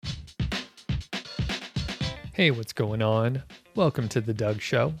Hey, what's going on? Welcome to The Doug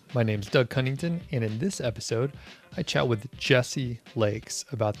Show. My name's Doug Cunnington, and in this episode, I chat with Jesse Lakes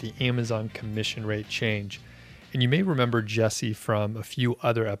about the Amazon commission rate change. And you may remember Jesse from a few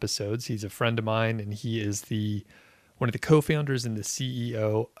other episodes. He's a friend of mine, and he is one of the co-founders and the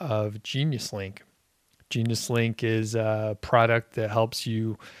CEO of Genius Link. Genius Link is a product that helps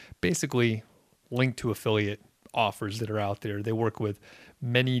you basically link to affiliate offers that are out there. They work with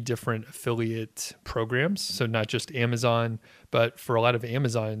many different affiliate programs. So not just Amazon, but for a lot of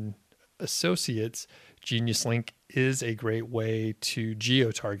Amazon associates, Genius Link is a great way to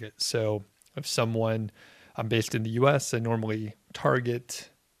geo-target. So if I'm based in the US, I normally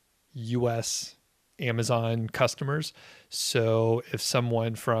target US Amazon customers. So if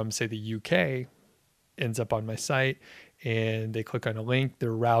someone from, say, the UK ends up on my site and they click on a link,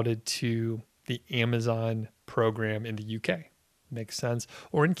 they're routed to the Amazon program in the UK. Makes sense.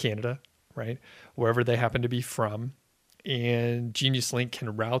 Or in Canada, right? Wherever they happen to be from. And Genius Link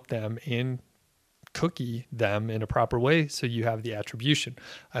can route them and cookie them in a proper way so you have the attribution.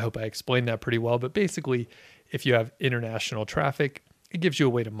 I hope I explained that pretty well. But basically, if you have international traffic, it gives you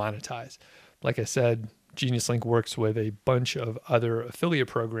a way to monetize. Like I said, Genius Link works with a bunch of other affiliate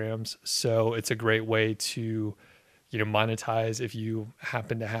programs. So it's a great way to, monetize if you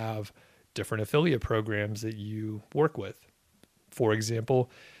happen to have different affiliate programs that you work with. For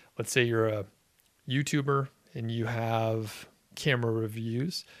example, let's say you're a YouTuber and you have camera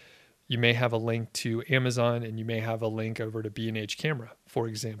reviews. You may have a link to Amazon and you may have a link over to B&H Camera, for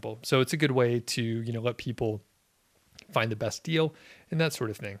example. So it's a good way to, let people find the best deal and that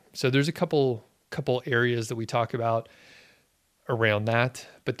sort of thing. So there's a couple areas that we talk about around that.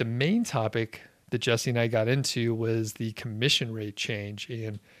 But the main topic that Jesse and I got into was the commission rate change.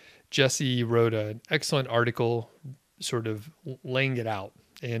 And Jesse wrote an excellent article sort of laying it out.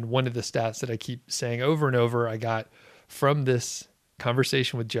 And one of the stats that I keep saying over and over, I got from this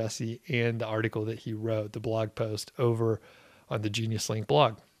conversation with Jesse and the article that he wrote, the blog post over on the Genius Link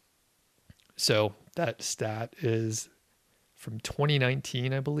blog. So that stat is from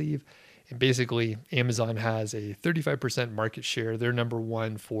 2019, I believe. And basically, Amazon has a 35% market share. They're number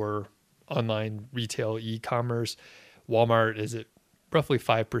one for online retail e-commerce. Walmart is at roughly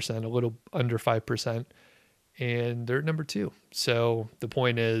 5%, a little under 5%. And they're number two. So the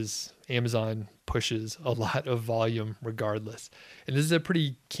point is Amazon pushes a lot of volume regardless. And this is a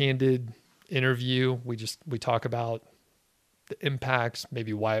pretty candid interview. We talk about the impacts,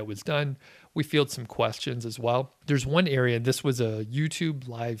 maybe why it was done. We field some questions as well. There's one area, this was a YouTube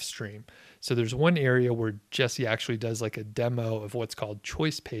live stream. So there's one area where Jesse actually does like a demo of what's called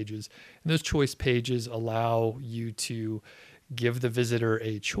choice pages. And those choice pages allow you to give the visitor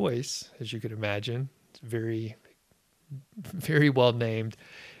a choice, as you could imagine. It's very, very well named,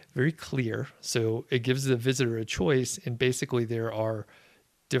 very clear. So it gives the visitor a choice, and basically there are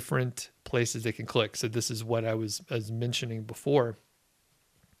different places they can click. So this is what I was mentioning before.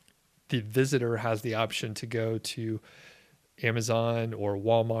 The visitor has the option to go to Amazon or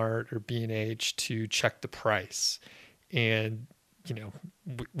Walmart or B&H to check the price. And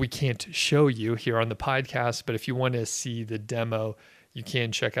we can't show you here on the podcast, but if you want to see the demo, you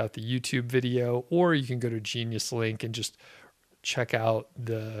can check out the YouTube video, or you can go to Genius Link and just check out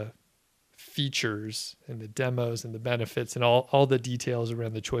the features and the demos and the benefits and all the details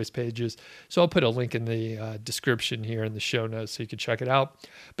around the choice pages. So I'll put a link in the description here in the show notes so you can check it out.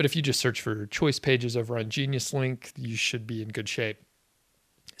 But if you just search for choice pages over on Genius Link, you should be in good shape.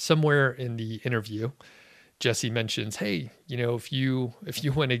 Somewhere in the interview, Jesse mentions, hey, if you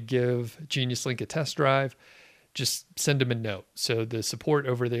want to give Genius Link a test drive, just send them a note. So the support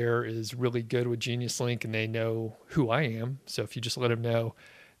over there is really good with Genius Link, and they know who I am. So if you just let them know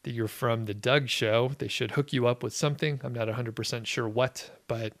that you're from the Doug Show, they should hook you up with something. I'm not 100% sure what,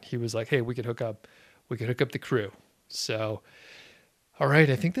 but he was like, hey, we could hook up the crew. So, all right,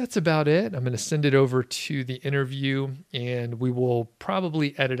 I think that's about it. I'm going to send it over to the interview, and we will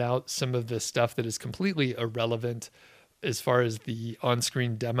probably edit out some of the stuff that is completely irrelevant as far as the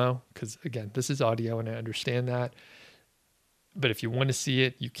on-screen demo, because again, this is audio and I understand that. But if you want to see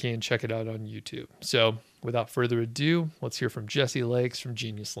it, you can check it out on YouTube. So without further ado, let's hear from Jesse Lakes from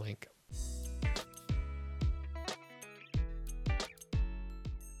Genius Link.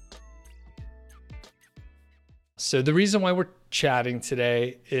 So the reason why we're chatting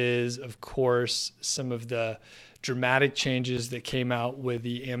today is, of course, some of the dramatic changes that came out with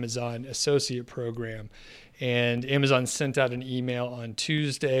the Amazon Associate Program. And Amazon sent out an email on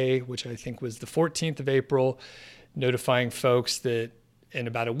Tuesday, which I think was the 14th of April, notifying folks that in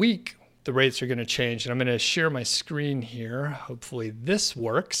about a week, the rates are going to change. And I'm going to share my screen here. Hopefully this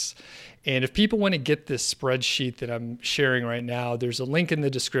works. And if people want to get this spreadsheet that I'm sharing right now, there's a link in the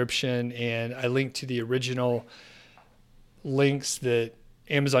description, and I linked to the original links that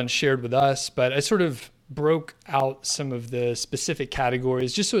Amazon shared with us, but I sort of broke out some of the specific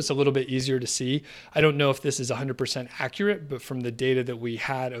categories just so it's a little bit easier to see. I don't know if this is 100% accurate, but from the data that we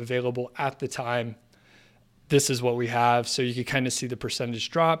had available at the time, this is what we have. So you can kind of see the percentage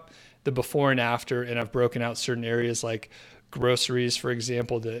drop, the before and after, and I've broken out certain areas like groceries, for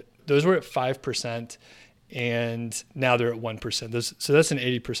example, that those were at 5%. And now they're at 1%. So that's an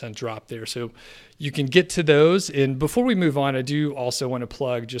 80% drop there. So you can get to those. And before we move on, I do also want to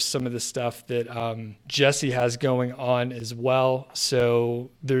plug just some of the stuff that Jesse has going on as well.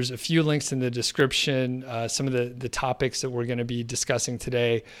 So there's a few links in the description, some of the topics that we're going to be discussing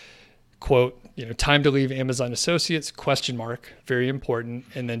today. Quote, time to leave Amazon Associates, ? Very important.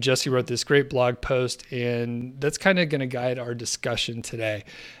 And then Jesse wrote this great blog post, and that's kind of going to guide our discussion today.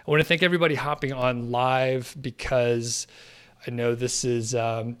 I want to thank everybody hopping on live because I know this is,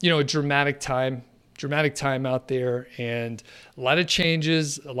 a dramatic time out there, and a lot of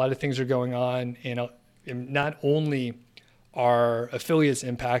changes, a lot of things are going on. And not only are affiliates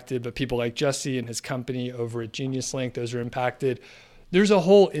impacted, but people like Jesse and his company over at Genius Link, those are impacted. There's a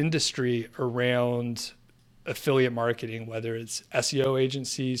whole industry around affiliate marketing, whether it's SEO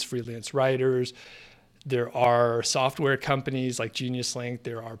agencies, freelance writers. There are software companies like Genius Link.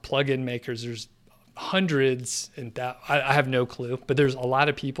 There are plugin makers. There's hundreds, and that I have no clue, but there's a lot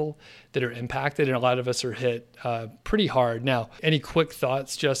of people that are impacted, and a lot of us are hit pretty hard. Now, any quick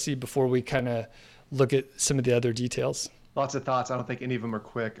thoughts, Jesse, before we kind of look at some of the other details? Lots of thoughts. I don't think any of them are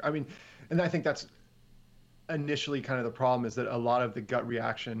quick. I mean, and I think that's initially kind of the problem, is that a lot of the gut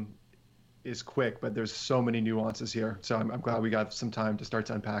reaction is quick, but there's so many nuances here. So I'm glad we got some time to start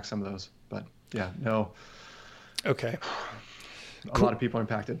to unpack some of those. But yeah, no. Okay. A lot of people are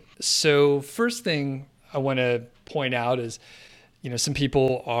impacted. So first thing I want to point out is, some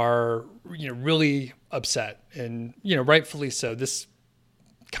people are, really upset, and, rightfully so. This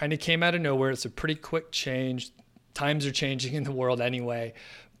kind of came out of nowhere. It's a pretty quick change. Times are changing in the world anyway.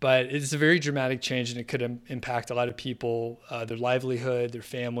 But it's a very dramatic change, and it could impact a lot of people, their livelihood, their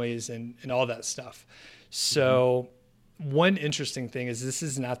families, and all that stuff. So one interesting thing is this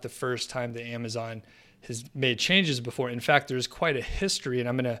is not the first time that Amazon has made changes before. In fact, there's quite a history, and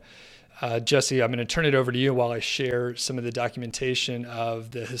I'm going to, Jesse, I'm going to turn it over to you while I share some of the documentation of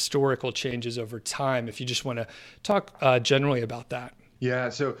the historical changes over time, if you just want to talk generally about that. Yeah,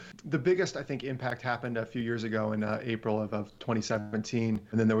 so the biggest, I think, impact happened a few years ago in April of 2017,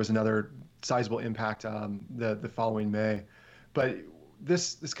 and then there was another sizable impact the following May. But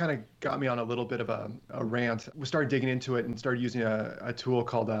this kind of got me on a little bit of a rant. We started digging into it and started using a tool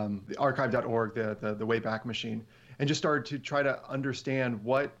called the archive.org, the Wayback Machine, and just started to try to understand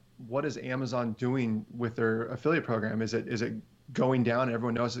what is Amazon doing with their affiliate program. Is it going down and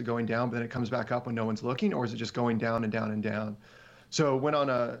everyone knows it's going down, but then it comes back up when no one's looking, or is it just going down and down and down? So went on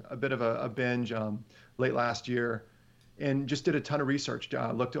a bit of a binge late last year and just did a ton of research,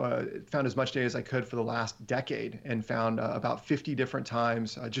 found as much data as I could for the last decade, and found about 50 different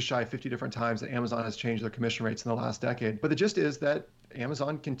times, just shy of 50 different times, that Amazon has changed their commission rates in the last decade. But the gist is that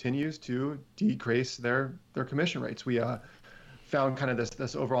Amazon continues to decrease their commission rates. We found kind of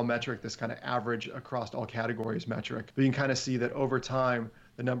this overall metric, this kind of average across all categories metric. But you can kind of see that over time,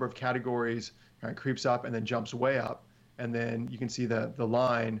 the number of categories kind of creeps up and then jumps way up. And then you can see the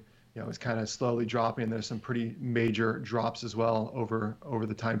line, is kind of slowly dropping. There's some pretty major drops as well over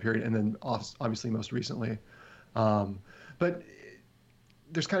the time period, and then obviously most recently. But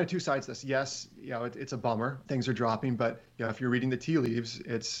there's kind of two sides to this. Yes, it's a bummer. Things are dropping, but if you're reading the tea leaves,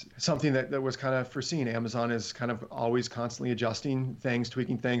 it's something that was kind of foreseen. Amazon is kind of always constantly adjusting things,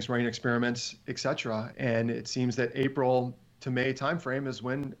 tweaking things, running experiments, etc. And it seems that April to May timeframe is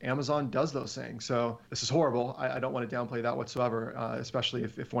when Amazon does those things. So this is horrible. I don't want to downplay that whatsoever, especially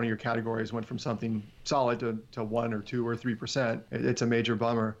if one of your categories went from something solid to 1 or 2 or 3%. It's a major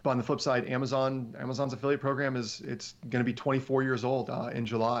bummer. But on the flip side, Amazon's affiliate program it's going to be 24 years old in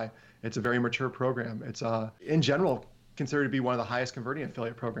July. It's a very mature program. It's in general considered to be one of the highest converting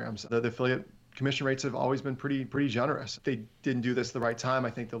affiliate programs. The affiliate commission rates have always been pretty generous. They didn't do this at the right time. I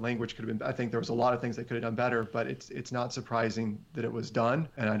think the language could have been, I think there was a lot of things they could have done better, but it's not surprising that it was done.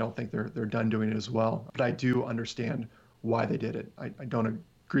 And I don't think they're done doing it as well. But I do understand why they did it. I don't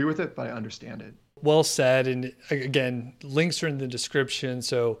agree with it, but I understand it. Well said. And again, links are in the description.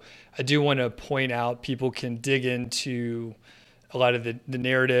 So I do want to point out, people can dig into a lot of the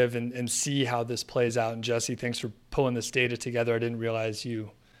narrative and see how this plays out. And Jesse, thanks for pulling this data together. I didn't realize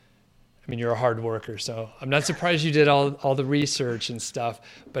you I mean, you're a hard worker, so I'm not surprised you did all the research and stuff,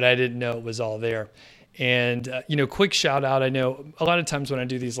 but I didn't know it was all there. And, quick shout out. I know a lot of times when I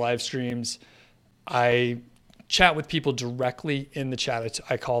do these live streams, I chat with people directly in the chat.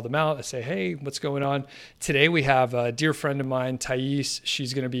 I call them out. I say, hey, what's going on? Today we have a dear friend of mine, Thais.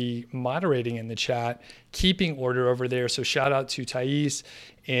 She's going to be moderating in the chat, keeping order over there. So shout out to Thais.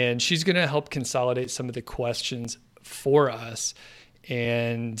 And she's going to help consolidate some of the questions for us.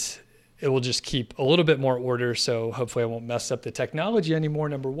 And it will just keep a little bit more order. So hopefully I won't mess up the technology anymore,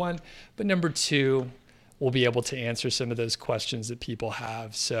 number one. But number two, we'll be able to answer some of those questions that people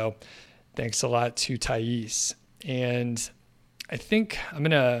have. So thanks a lot to Thais. And I think I'm going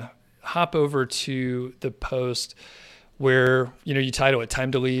to hop over to the post where, you title it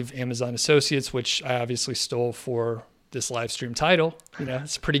Time to Leave Amazon Associates, which I obviously stole for this live stream title.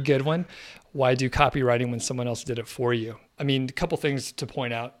 It's a pretty good one. Why do copywriting when someone else did it for you? I mean, a couple things to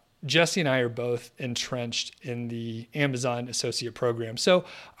point out. Jesse and I are both entrenched in the Amazon Associate Program. So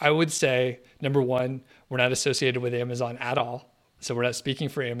I would say, number one, we're not associated with Amazon at all. So we're not speaking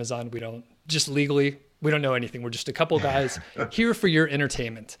for Amazon. We don't know anything. We're just a couple guys here for your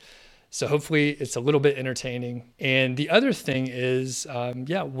entertainment. So hopefully it's a little bit entertaining. And the other thing is,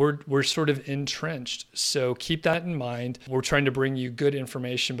 we're sort of entrenched. So keep that in mind. We're trying to bring you good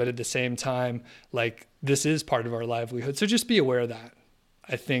information, but at the same time, like this is part of our livelihood. So just be aware of that.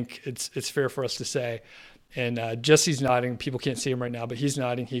 I think it's fair for us to say. And Jesse's nodding. People can't see him right now, but he's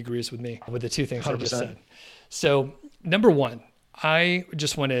nodding. He agrees with me with the two things 100%. I just said. So number one, I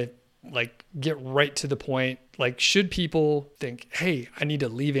just want to get right to the point. Should people think, hey, I need to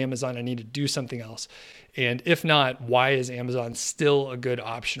leave Amazon, I need to do something else? And if not, why is Amazon still a good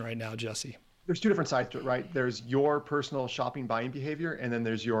option right now, Jesse? There's two different sides to it, right? There's your personal shopping buying behavior, and then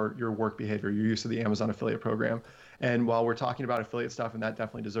there's your work behavior, your use of the Amazon affiliate program. And while we're talking about affiliate stuff, and that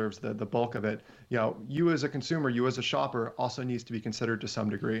definitely deserves the bulk of it, you as a consumer, you as a shopper also needs to be considered to some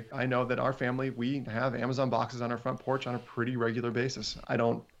degree. I know that our family, we have Amazon boxes on our front porch on a pretty regular basis. I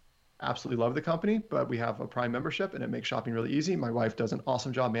don't absolutely love the company, but we have a Prime membership and it makes shopping really easy. My wife does an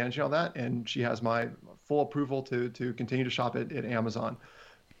awesome job managing all that, and she has my full approval to continue to shop at Amazon.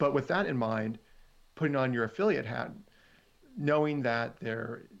 But with that in mind, putting on your affiliate hat, knowing that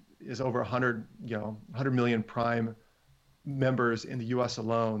there is over 100 million Prime members in the US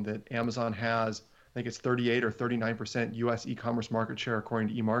alone, that Amazon has, I think it's 38 or 39% US e-commerce market share according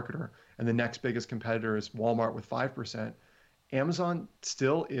to eMarketer, and the next biggest competitor is Walmart with 5%. Amazon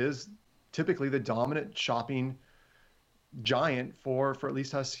still is typically the dominant shopping giant for at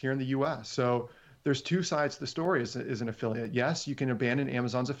least us here in the US. So there's two sides to the story as an affiliate. Yes, you can abandon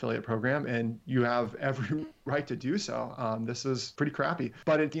Amazon's affiliate program, and you have every right to do so. This is pretty crappy.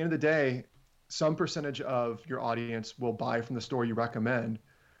 But at the end of the day, some percentage of your audience will buy from the store you recommend,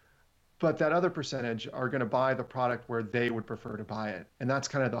 but that other percentage are going to buy the product where they would prefer to buy it. And that's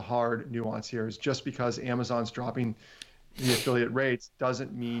kind of the hard nuance here, is just because Amazon's dropping the affiliate rates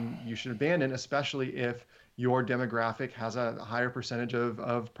doesn't mean you should abandon, especially if your demographic has a higher percentage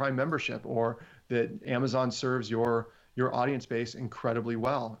of Prime membership, or that Amazon serves your audience base incredibly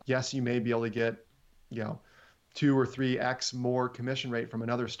well. Yes, you may be able to get 2 or 3x more commission rate from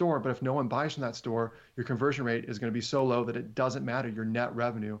another store, but if no one buys from that store, your conversion rate is going to be so low that it doesn't matter. Your net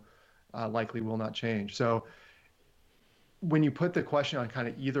revenue likely will not change. So when you put the question on kind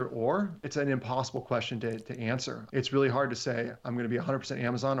of either or, it's an impossible question to answer. It's really hard to say, I'm going to be 100%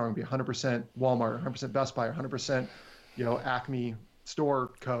 Amazon, or I'm going to be 100% Walmart, 100% Best Buy, or 100% Acme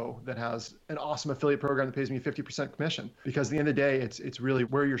Store Co. that has an awesome affiliate program that pays me 50% commission. Because at the end of the day, it's really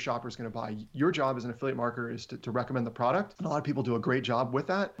where your shopper is going to buy. Your job as an affiliate marketer is to recommend the product. And a lot of people do a great job with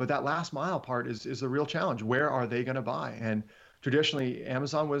that. But that last mile part is the real challenge. Where are they going to buy? And traditionally,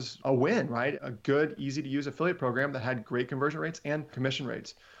 Amazon was a win, right? A good, easy to use affiliate program that had great conversion rates and commission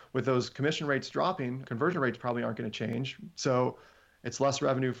rates. With those commission rates dropping, conversion rates probably aren't going to change. So it's less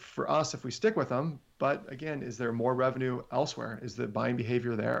revenue for us if we stick with them. But again, is there more revenue elsewhere? Is the buying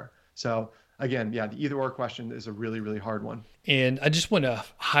behavior there? So again, the either or question is a really, really hard one. And I just want to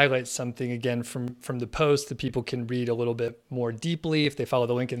highlight something again from the post that people can read a little bit more deeply if they follow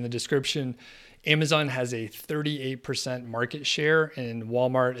the link in the description. Amazon has a 38% market share, and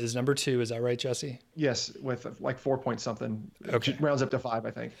Walmart is number 2. Is that right, Jesse? Yes, with like 4 point something. Okay. It rounds up to 5,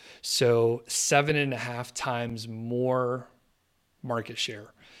 I think. So 7.5 times more market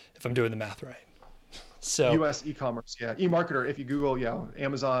share, if I'm doing the math right. So U.S. e-commerce, eMarketer, if you Google,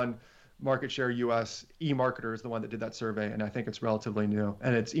 Amazon market share U.S., eMarketer is the one that did that survey, and I think it's relatively new.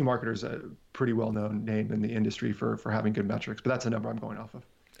 And eMarketer is a pretty well-known name in the industry for having good metrics, but that's a number I'm going off of.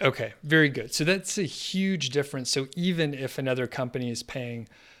 Okay, very good. So that's a huge difference. So even if another company is paying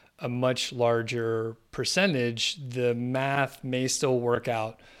a much larger percentage, the math may still work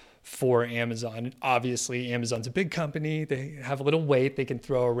out for Amazon. Obviously, Amazon's a big company. They have a little weight they can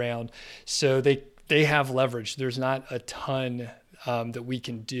throw around. So they have leverage. There's not a ton that we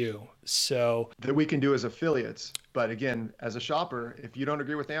can do. So that we can do as affiliates. But again, as a shopper, if you don't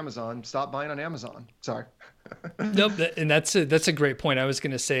agree with Amazon, stop buying on Amazon. Sorry. Nope, and that's a great point. I was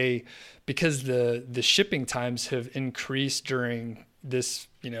going to say, because the shipping times have increased during this,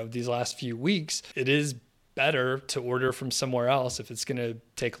 these last few weeks, it is better to order from somewhere else if it's going to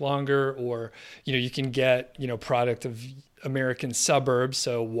take longer, or you can get product of American suburbs.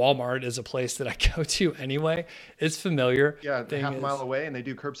 So Walmart is a place that I go to anyway. It's familiar. Yeah, half a mile away, and they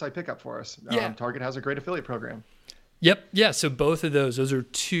do curbside pickup for us. Yeah. Target has a great affiliate program. Yep. Yeah. So both of those are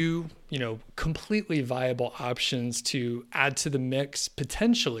two, completely viable options to add to the mix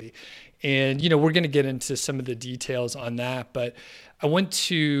potentially. And, we're going to get into some of the details on that, but I want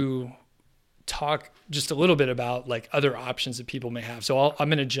to talk just a little bit about like other options that people may have. So I'm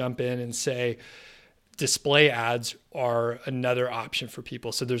going to jump in and say display ads are another option for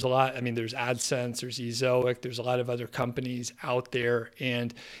people. So there's a lot, there's AdSense, there's Ezoic, there's a lot of other companies out there.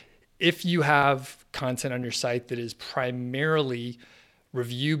 And if you have content on your site that is primarily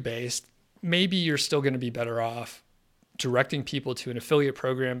review based, maybe you're still going to be better off directing people to an affiliate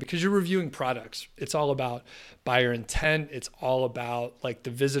program because you're reviewing products. It's all about buyer intent. It's all about like the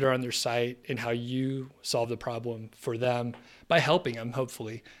visitor on their site and how you solve the problem for them by helping them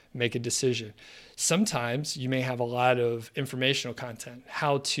hopefully make a decision. Sometimes you may have a lot of informational content,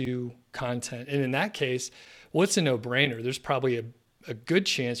 how-to content. And in that case, well, it's a no-brainer. There's probably a good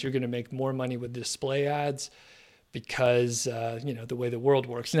chance you're going to make more money with display ads because, the way the world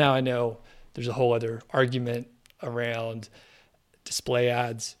works. Now, I know there's a whole other argument around display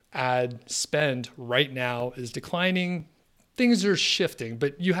ads. Ad spend right now is declining. Things are shifting,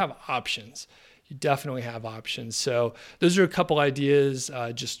 but you have options. You definitely have options. So those are a couple ideas,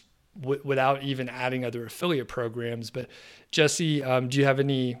 just without even adding other affiliate programs. But Jesse, do you have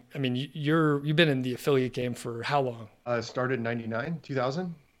any? You've been in the affiliate game for how long? Started in 99,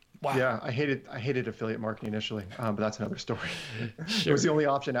 2000. Wow. Yeah, I hated affiliate marketing initially, but that's another story. Sure. It was the only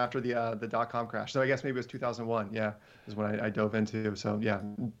option after the dot-com crash. So I guess maybe it was 2001. Yeah, is when I dove into. So yeah,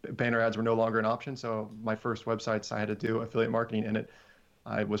 banner ads were no longer an option. So my first websites, I had to do affiliate marketing in it.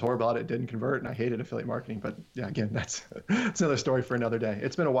 I was horrible at it, didn't convert, and I hated affiliate marketing. But yeah, again, that's another story for another day.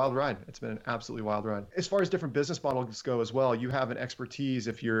 It's been a wild ride. It's been an absolutely wild ride. As far as different business models go as well, you have an expertise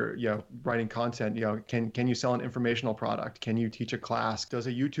if you're writing content. Can you sell an informational product? Can you teach a class? Does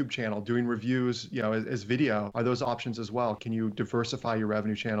a YouTube channel doing reviews as video? Are those options as well? Can you diversify your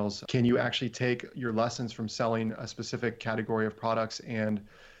revenue channels? Can you actually take your lessons from selling a specific category of products and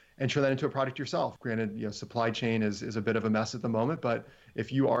turn that into a product yourself? Granted, supply chain is a bit of a mess at the moment, but if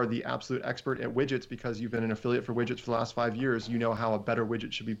you are the absolute expert at widgets because you've been an affiliate for widgets for the last 5 years, you know how a better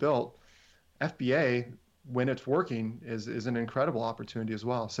widget should be built. FBA, when it's working, is an incredible opportunity as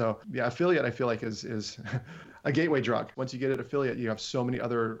well. So yeah, affiliate, I feel like is a gateway drug. Once you get an affiliate, you have so many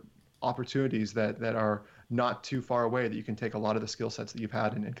other opportunities that are not too far away that you can take a lot of the skill sets that you've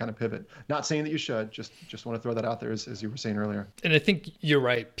had and kind of pivot. Not saying that you should, just want to throw that out there as you were saying earlier. And I think you're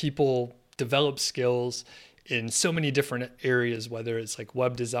right. People develop skills in so many different areas, whether it's like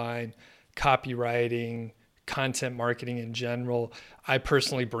web design, copywriting, content marketing in general. I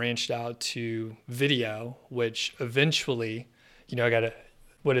personally branched out to video, which eventually, I got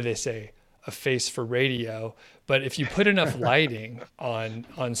what do they say? A face for radio. But if you put enough lighting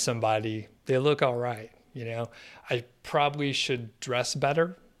on somebody, they look all right. I probably should dress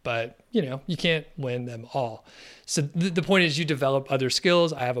better, but you can't win them all. So the point is you develop other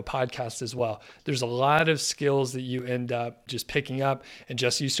skills. I have a podcast as well. There's a lot of skills that you end up just picking up. And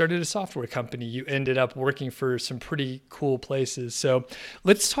Jesse, you started a software company. You ended up working for some pretty cool places. So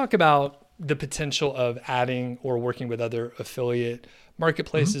let's talk about the potential of adding or working with other affiliate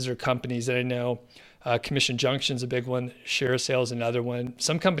marketplaces or companies that I know. Commission Junction's a big one. ShareASale's another one.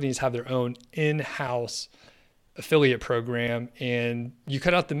 Some companies have their own in-house affiliate program, and you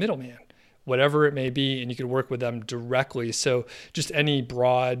cut out the middleman, whatever it may be, and you could work with them directly. So just any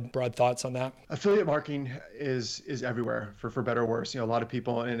broad thoughts on that? Affiliate marketing is everywhere for better or worse. A lot of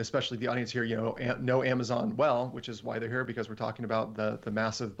people, and especially the audience here, know Amazon well, which is why they're here, because we're talking about the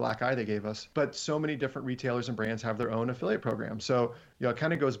massive black eye they gave us. But so many different retailers and brands have their own affiliate program. So it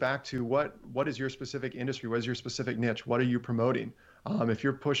kind of goes back to what is your specific industry? What is your specific niche? What are you promoting? If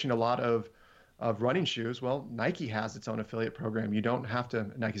you're pushing a lot of running shoes, well, Nike has its own affiliate program. You don't have to.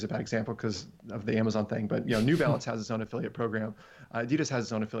 Nike's a bad example because of the Amazon thing, but New Balance has its own affiliate program. Adidas has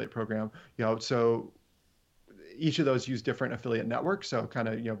its own affiliate program. So each of those use different affiliate networks. So kind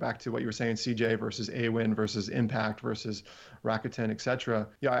of, back to what you were saying, CJ versus Awin versus Impact versus Rakuten, et cetera.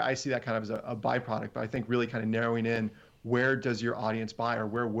 I see that kind of as a byproduct, but I think really kind of narrowing in, where does your audience buy, or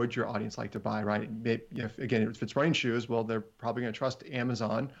where would your audience like to buy, right? If it's running shoes, well, they're probably going to trust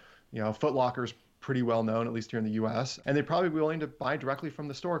Amazon. Foot Locker's pretty well known, at least here in the US, and they'd probably be willing to buy directly from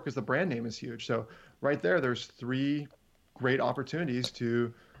the store because the brand name is huge. So right there's 3 great opportunities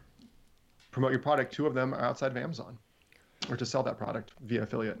to promote your product. 2 of them are outside of Amazon, or to sell that product via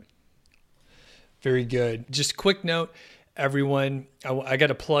affiliate. Very good. Just a quick note, everyone, I got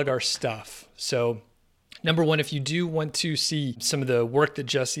to plug our stuff. So number one, if you do want to see some of the work that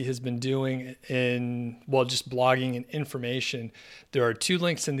Jesse has been doing in, just blogging and information, there are 2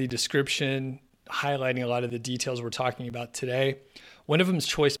 links in the description highlighting a lot of the details we're talking about today. One of them is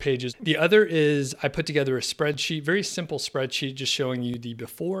Choice Pages. The other is, I put together a spreadsheet, very simple spreadsheet, just showing you the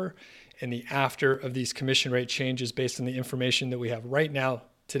before and the after of these commission rate changes based on the information that we have right now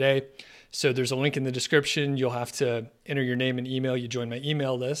today. So there's a link in the description. You'll have to enter your name and email. You join my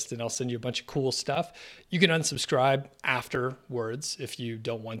email list and I'll send you a bunch of cool stuff. You can unsubscribe afterwards if you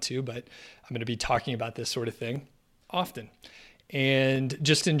don't want to, but I'm going to be talking about this sort of thing often. And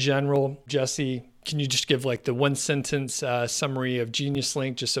just in general, Jesse, can you just give like the 1-sentence summary of Genius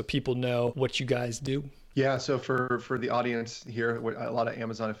Link, just so people know what you guys do? Yeah, so for the audience here, a lot of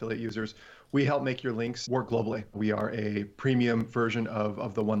Amazon affiliate users, we help make your links work globally. We are a premium version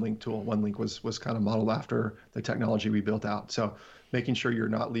of the OneLink tool. OneLink was kind of modeled after the technology we built out. So making sure you're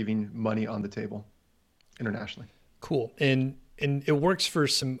not leaving money on the table internationally. Cool. And it works for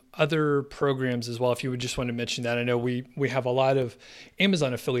some other programs as well, if you would just want to mention that. I know we have a lot of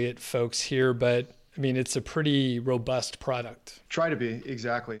Amazon affiliate folks here, but I mean, it's a pretty robust product. Try to be,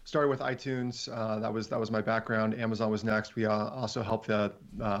 exactly. Started with iTunes. That was my background. Amazon was next. We also helped the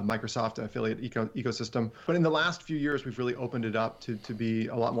Microsoft affiliate ecosystem. But in the last few years, we've really opened it up to be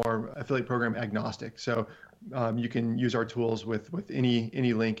a lot more affiliate program agnostic. So you can use our tools with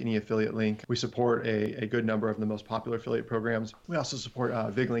any link, any affiliate link. We support a good number of the most popular affiliate programs. We also support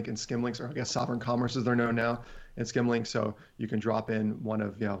VigLink and Skimlinks, or I guess Sovereign Commerce as they're known now, and Skimlinks. So you can drop in one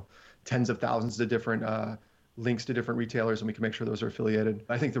of tens of thousands of different links to different retailers, and we can make sure those are affiliated.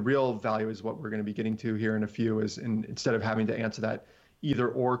 I think the real value is what we're going to be getting to here in a few is, instead of having to answer that either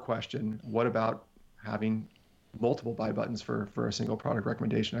or question, what about having multiple buy buttons for a single product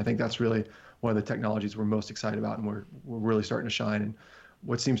recommendation? I think that's really one of the technologies we're most excited about, and we're really starting to shine. And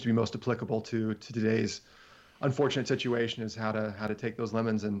what seems to be most applicable to today's unfortunate situation is how to take those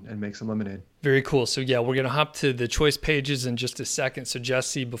lemons and make some lemonade. Very cool. So yeah, we're going to hop to the choice pages in just a second. So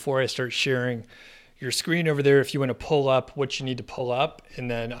Jesse, before I start sharing your screen over there, if you want to pull up what you need to pull up,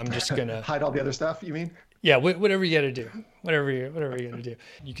 and then I'm just going to hide all the other stuff, you mean? Yeah, whatever you got to do, whatever you got to do.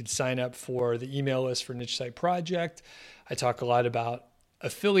 You could sign up for the email list for Niche Site Project. I talk a lot about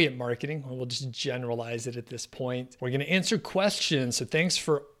affiliate marketing. We'll just generalize it at this point. We're going to answer questions. So thanks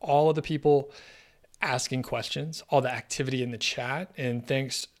for all of the people asking questions, all the activity in the chat. And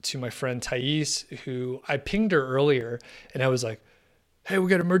thanks to my friend Thais, who I pinged her earlier and I was like, hey, we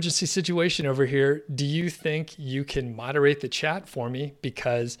got an emergency situation over here. Do you think you can moderate the chat for me?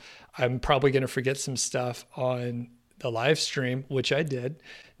 Because I'm probably going to forget some stuff on the live stream, which I did.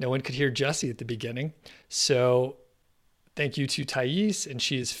 No one could hear Jesse at the beginning. So thank you to Thais, and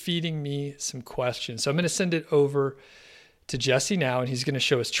she is feeding me some questions. So I'm going to send it over to Jesse now, and he's going to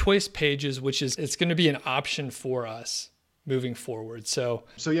show us choice pages, which is, it's going to be an option for us moving forward. So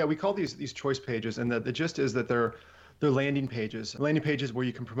yeah, we call these choice pages, and the gist is that they're landing pages where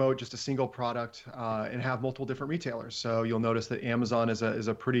you can promote just a single product and have multiple different retailers. So you'll notice that Amazon is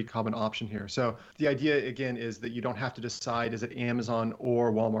a pretty common option here. So the idea, again, is that you don't have to decide, is it Amazon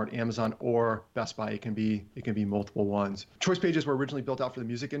or Walmart, Amazon or Best Buy? It can be multiple ones. Choice pages were originally built out for the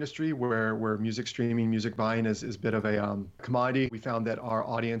music industry, where music streaming, music buying is a bit of a commodity. We found that our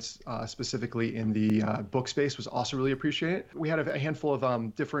audience, specifically in the book space, was also really appreciating it. We had a handful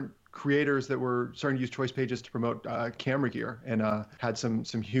of different creators that were starting to use choice pages to promote camera gear, and had some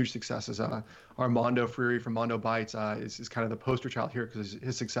huge successes. Armando Freire from Mondo Bytes is kind of the poster child here, because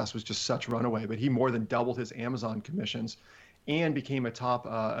his success was just such runaway, but he more than doubled his Amazon commissions and became a top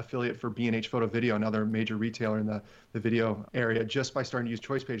affiliate for B&H Photo Video, another major retailer in the video area, just by starting to use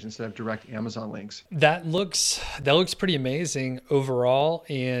choice pages instead of direct Amazon links. That looks pretty amazing overall.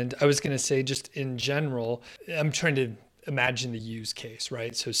 And I was going to say, just in general, I'm trying to imagine the use case,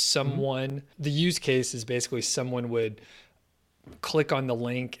 right? So the use case is basically someone would click on the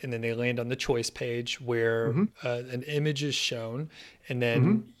link and then they land on the choice page where an image is shown, and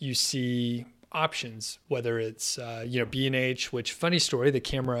then you see options, whether it's B&H, which, funny story, the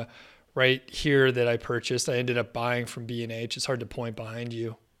camera right here that I purchased, I ended up buying from B&H. It's hard to point behind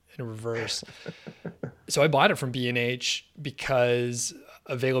you in reverse. So I bought it from B&H because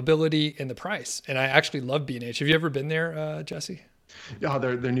availability and the price. And I actually love B&H. Have you ever been there, Jesse? Yeah,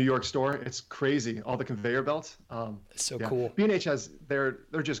 their New York store, it's crazy. All the conveyor belts. It's so Yeah, cool. B&H they're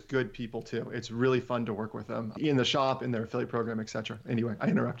just good people too. It's really fun to work with them in the shop, in their affiliate program, etc. Anyway, I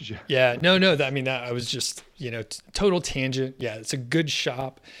interrupted you. Yeah, no. I was just, total tangent. Yeah, it's a good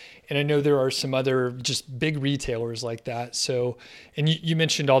shop. And I know there are some other just big retailers like that. So, and you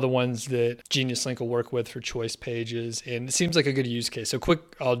mentioned all the ones that Genius Link will work with for choice pages. And it seems like a good use case. So quick,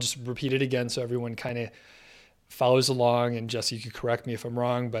 I'll just repeat it again so everyone kind of follows along. And Jesse, you could correct me if I'm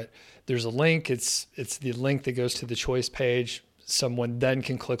wrong, but there's a link. It's the link that goes to the choice page. Someone then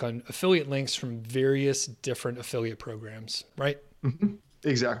can click on affiliate links from various different affiliate programs, right? Mhm.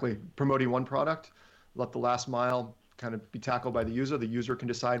 Exactly. Promoting one product, let the last mile kind of be tackled by the user. The user can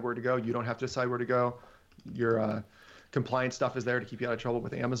decide where to go. You don't have to decide where to go. Your compliance stuff is there to keep you out of trouble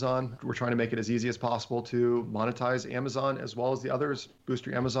with Amazon. We're trying to make it as easy as possible to monetize Amazon as well as the others, boost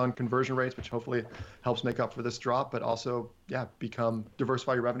your Amazon conversion rates, which hopefully helps make up for this drop, but also,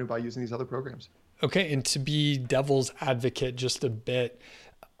 diversify your revenue by using these other programs. Okay. And to be devil's advocate just a bit,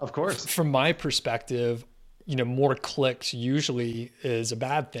 Of course. from my perspective, more clicks usually is a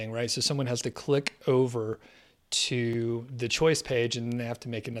bad thing, right? So someone has to click over to the choice page and then they have to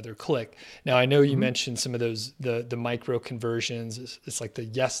make another click. Now, I know you mentioned some of those, the micro conversions. It's like the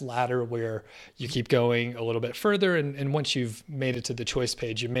yes ladder where you keep going a little bit further. And once you've made it to the choice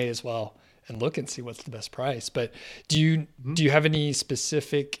page, you may as well and look and see what's the best price. But do you have any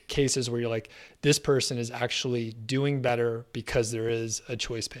specific cases where you're like, this person is actually doing better because there is a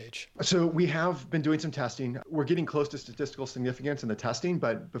choice page? So we have been doing some testing. We're getting close to statistical significance in the testing,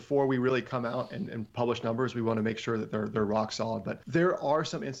 but before we really come out and publish numbers, we want to make sure that they're rock solid. But there are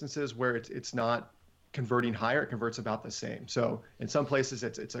some instances where it's not converting higher, it converts about the same. So in some places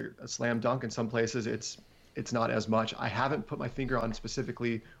it's a slam dunk, in some places it's not as much. I haven't put my finger on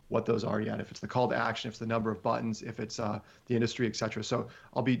specifically what those are yet. If it's the call to action, if it's the number of buttons, if it's the industry, et cetera. So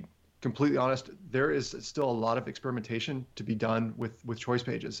I'll be completely honest, there is still a lot of experimentation to be done with choice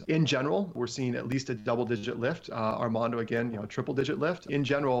pages. In general, we're seeing at least a double-digit lift. Armando, again, triple-digit lift. In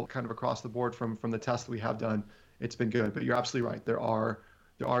general, kind of across the board from the tests that we have done, it's been good. But you're absolutely right. There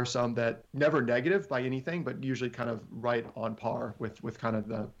are some that never negative by anything, but usually kind of right on par with kind of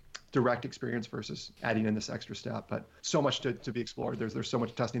the direct experience versus adding in this extra step. But so much to be explored. There's so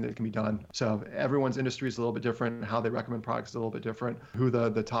much testing that can be done. So everyone's industry is a little bit different. How they recommend products is a little bit different. Who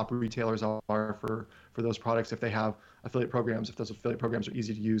the top retailers are for those products, if they have affiliate programs, if those affiliate programs are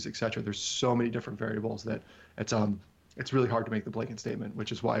easy to use, et cetera. There's so many different variables that it's really hard to make the blanket statement,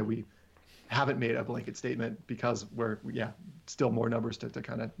 which is why we haven't made a blanket statement, because we're still more numbers to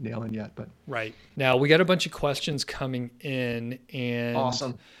kind of nail in yet. But right now we got a bunch of questions coming in, and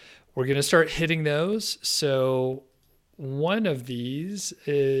awesome. We're going to start hitting those. So one of these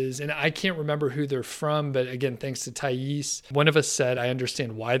is, and I can't remember who they're from, but again, thanks to Thais, one of us said, I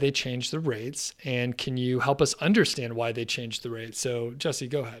understand why they changed the rates. And can you help us understand why they changed the rates? So Jesse,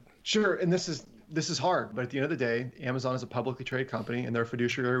 go ahead. Sure. And this is hard, but at the end of the day, Amazon is a publicly traded company and their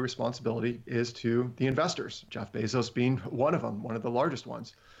fiduciary responsibility is to the investors, Jeff Bezos being one of them, one of the largest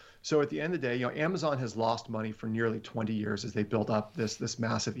ones. So at the end of the day, Amazon has lost money for nearly 20 years as they built up this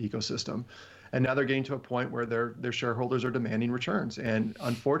massive ecosystem. And now they're getting to a point where their shareholders are demanding returns. And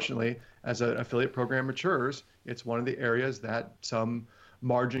unfortunately, as an affiliate program matures, it's one of the areas that some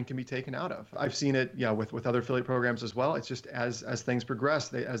margin can be taken out of. I've seen it with other affiliate programs as well. It's just as things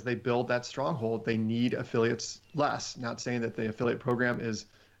progress, as they build that stronghold, they need affiliates less. Not saying that the affiliate program is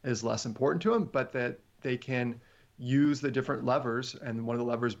less important to them, but that they can use the different levers, and one of the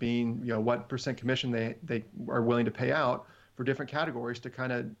levers being what percent commission they are willing to pay out for different categories to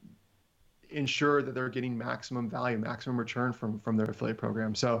kind of ensure that they're getting maximum value, maximum return from their affiliate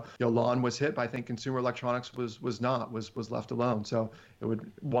program. So lawn was hit, but I think consumer electronics was left alone. So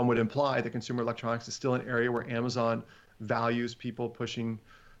one would imply that consumer electronics is still an area where Amazon values people pushing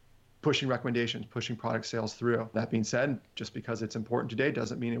recommendations, pushing product sales through. That being said, just because it's important today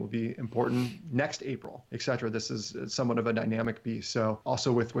doesn't mean it will be important next April, et cetera. This is somewhat of a dynamic beast. So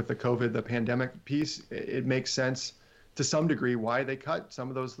also with the COVID, the pandemic piece, it makes sense to some degree why they cut some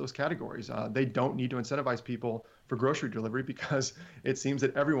of those categories. They don't need to incentivize people for grocery delivery because it seems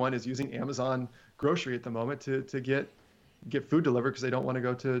that everyone is using Amazon grocery at the moment to get food delivered because they don't want to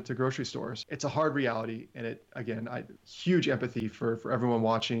go to grocery stores. It's a hard reality. And huge empathy for everyone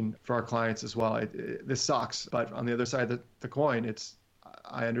watching, for our clients as well. This sucks. But on the other side of the coin,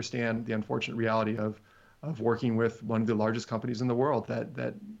 I understand the unfortunate reality of working with one of the largest companies in the world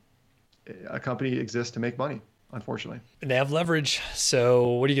that a company exists to make money, unfortunately. And they have leverage. So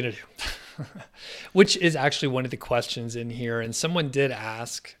what are you going to do? Which is actually one of the questions in here. And someone did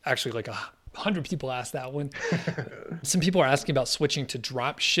ask, actually like 100 people asked that one. Some people are asking about switching to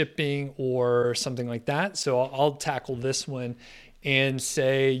drop shipping or something like that. So I'll tackle this one and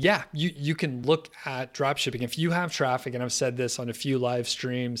say, yeah, you can look at drop shipping. If you have traffic, and I've said this on a few live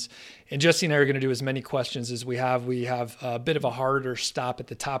streams, and Jesse and I are going to do as many questions as we have. We have a bit of a harder stop at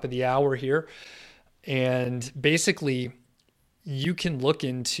the top of the hour here. And basically, you can look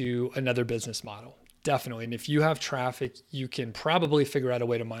into another business model. Definitely. And if you have traffic, you can probably figure out a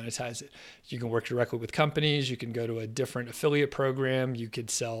way to monetize it. You can work directly with companies. You can go to a different affiliate program. You could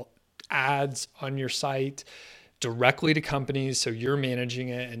sell ads on your site directly to companies. So you're managing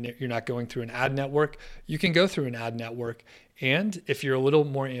it and you're not going through an ad network. You can go through an ad network. And if you're a little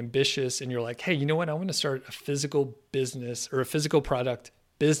more ambitious and you're like, hey, you know what? I want to start a physical business or a physical product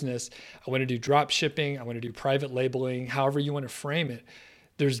business. I want to do drop shipping. I want to do private labeling, however you want to frame it.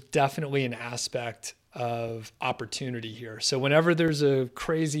 There's definitely an aspect of opportunity here. So whenever there's a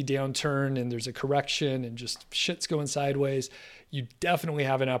crazy downturn and there's a correction and just shit's going sideways, you definitely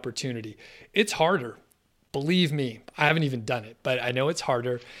have an opportunity. It's harder. Believe me, I haven't even done it, but I know it's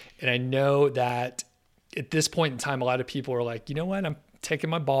harder. And I know that at this point in time, a lot of people are like, you know what? I'm taking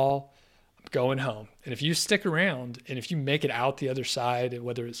my ball, I'm going home. And if you stick around and if you make it out the other side,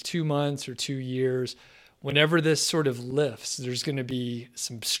 whether it's 2 months or 2 years, whenever this sort of lifts, there's going to be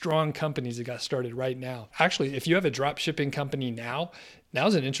some strong companies that got started right now. Actually, if you have a drop shipping company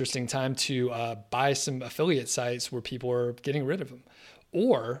now's an interesting time to buy some affiliate sites where people are getting rid of them.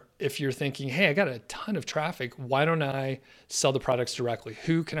 Or if you're thinking, hey, I got a ton of traffic, why don't I sell the products directly?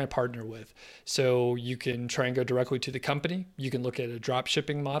 Who can I partner with? So you can try and go directly to the company. You can look at a drop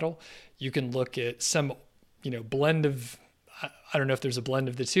shipping model. You can look at some, blend of, I don't know if there's a blend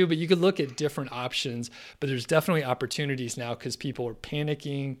of the two, but you could look at different options. But there's definitely opportunities now because people are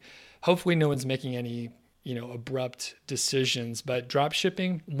panicking. Hopefully no one's making any, abrupt decisions. But drop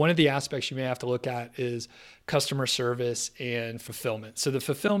shipping, one of the aspects you may have to look at is customer service and fulfillment. So the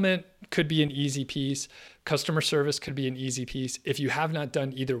fulfillment could be an easy piece. Customer service could be an easy piece. If you have not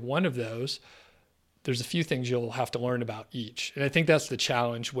done either one of those, there's a few things you'll have to learn about each. And I think that's the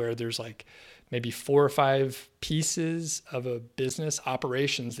challenge where there's like maybe 4 or 5 pieces of a business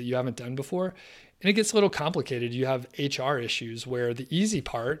operations that you haven't done before. And it gets a little complicated. You have HR issues where the easy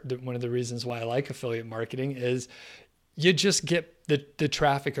part, one of the reasons why I like affiliate marketing is you just get the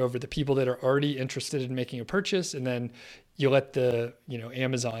traffic over the people that are already interested in making a purchase. And then you let the,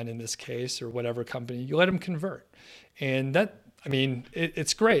 Amazon in this case or whatever company, you let them convert. And that,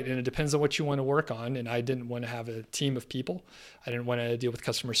 it's great. And it depends on what you want to work on. And I didn't want to have a team of people. I didn't want to deal with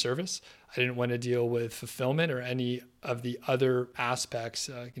customer service. I didn't want to deal with fulfillment or any of the other aspects,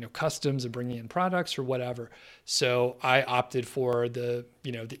 customs and bringing in products or whatever. So I opted for the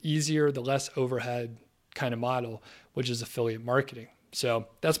easier, the less overhead kind of model, which is affiliate marketing. So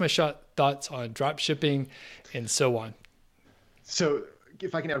that's my thoughts on drop shipping and so on. So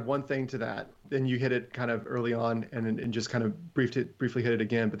if I can add one thing to that, then you hit it kind of early on and just kind of briefly hit it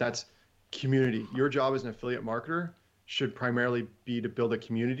again, but that's community. Your job as an affiliate marketer should primarily be to build a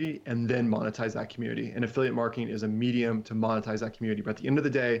community and then monetize that community. And affiliate marketing is a medium to monetize that community. But at the end of the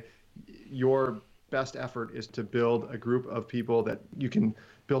day, your best effort is to build a group of people that you can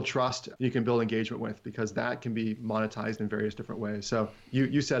build trust, you can build engagement with, because that can be monetized in various different ways. So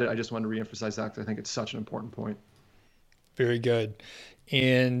you said it, I just wanted to reemphasize that because I think it's such an important point. Very good.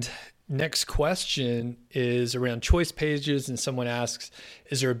 And next question is around choice pages. And someone asks,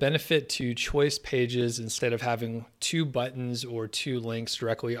 is there a benefit to choice pages instead of having 2 buttons or 2 links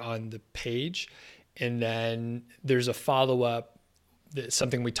directly on the page? And then there's a follow-up,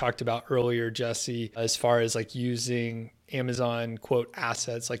 something we talked about earlier, Jesse, as far as like using Amazon quote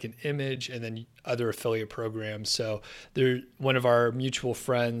assets like an image and then other affiliate programs. So one of our mutual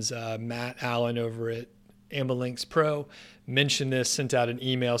friends, Matt Allen over at Ambalinks Pro, mentioned this, sent out an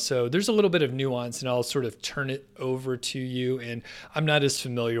email. So there's a little bit of nuance and I'll sort of turn it over to you. And I'm not as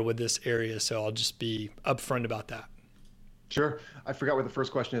familiar with this area, so I'll just be upfront about that. Sure. I forgot what the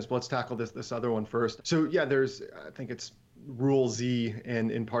first question is, but let's tackle this other one first. So yeah, I think it's Rule Z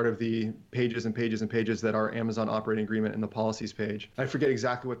and in part of the pages and pages and pages that are Amazon operating agreement and the policies page. I forget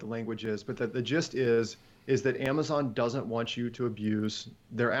exactly what the language is, but the gist is that Amazon doesn't want you to abuse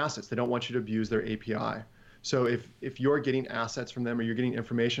their assets. They don't want you to abuse their API. So if you're getting assets from them or you're getting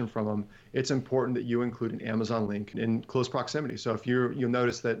information from them, it's important that you include an Amazon link in close proximity. So if you'll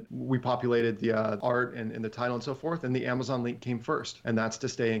notice that we populated the art and the title and so forth, and the Amazon link came first, and that's to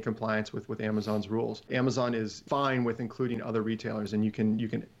stay in compliance with Amazon's rules. Amazon is fine with including other retailers, and you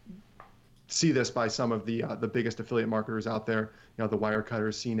can see this by some of the biggest affiliate marketers out there, the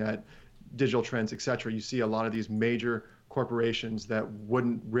Wirecutters, CNET, Digital Trends, et cetera. You see a lot of these major corporations that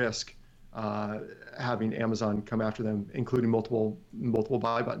wouldn't risk having Amazon come after them, including multiple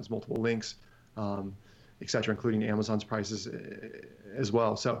buy buttons, multiple links, et cetera, including Amazon's prices as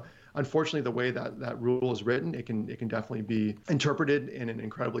well. So unfortunately, the way that rule is written, it can definitely be interpreted in an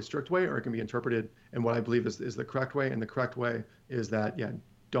incredibly strict way, or it can be interpreted in what I believe is the correct way. And the correct way is that,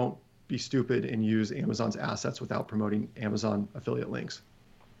 don't be stupid and use Amazon's assets without promoting Amazon affiliate links.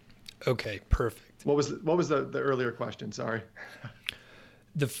 Okay, perfect. What was the earlier question? Sorry.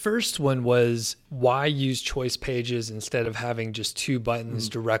 The first one was, why use choice pages instead of having just two buttons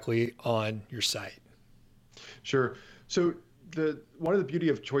directly on your site? Sure. So one of the beauty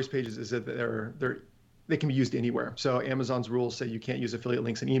of choice pages is that they can be used anywhere. So Amazon's rules say you can't use affiliate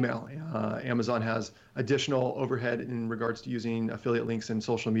links in email. Amazon has additional overhead in regards to using affiliate links in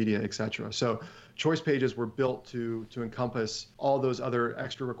social media, et cetera. So choice pages were built to encompass all those other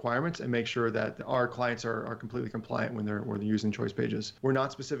extra requirements and make sure that our clients are completely compliant when they're using choice pages. We're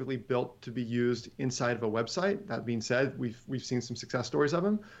not specifically built to be used inside of a website. That being said, we've seen some success stories of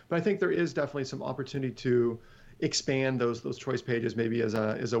them, but I think there is definitely some opportunity to expand those choice pages maybe as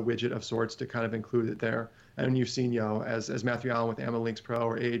a widget of sorts to kind of include it there. And you've seen, as Matthew Allen with AmaLinks Pro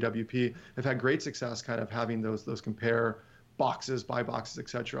or AAWP have had great success kind of having those compare boxes, buy boxes, et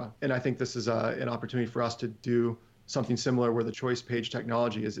cetera. And I think this is an opportunity for us to do something similar where the choice page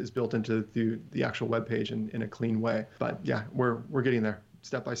technology is built into the actual web page in a clean way. But yeah, we're getting there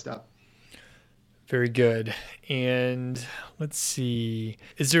step by step. Very good. And let's see,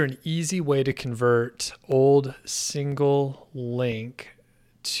 is there an easy way to convert old single link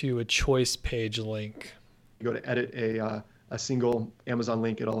to a choice page link? You go to edit a single Amazon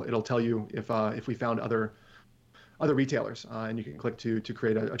link. It'll tell you if we found other retailers, and you can click to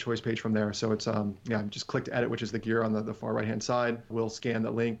create a choice page from there. So it's just click to edit, which is the gear on the far right hand side. We'll scan the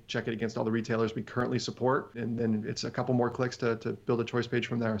link, check it against all the retailers we currently support, and then it's a couple more clicks to build a choice page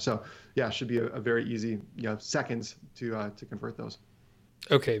from there. So yeah, it should be a very easy seconds to convert those.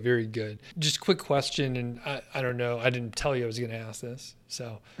 Okay, very good. Just a quick question, and I don't know, I didn't tell you I was going to ask this.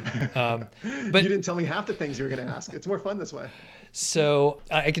 So, but you didn't tell me half the things you were going to ask. It's more fun this way. So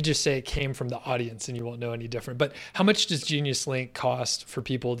I could just say it came from the audience and you won't know any different. But how much does Genius Link cost for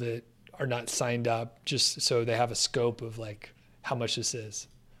people that are not signed up, just so they have a scope of like how much this is?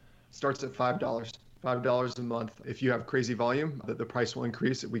 Starts at $5. $5 a month. If you have crazy volume, the price will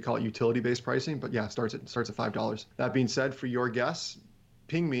increase. We call it utility-based pricing, but yeah, starts at $5. That being said, for your guests,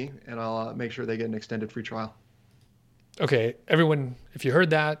 ping me and I'll make sure they get an extended free trial. Okay, everyone, if you heard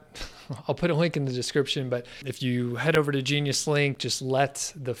that, I'll put a link in the description, but if you head over to Genius Link, just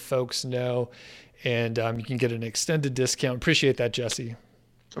let the folks know and you can get an extended discount. Appreciate that, Jesse.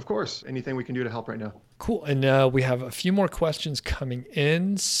 Of course, anything we can do to help right now. Cool. And we have a few more questions coming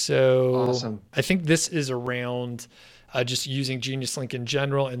in. So awesome. I think this is around just using Genius Link in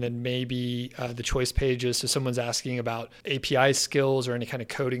general, and then maybe the choice pages. So someone's asking about API skills or any kind of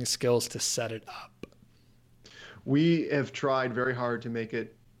coding skills to set it up. We have tried very hard to make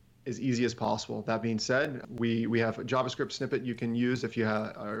it as easy as possible. That being said, we have a JavaScript snippet you can use if you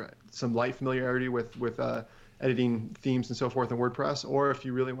have some light familiarity with editing themes and so forth in WordPress, or if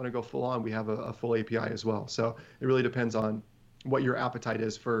you really want to go full on, we have a full API as well. So it really depends on what your appetite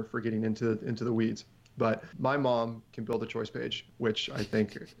is for getting into the weeds. But my mom can build a choice page, which I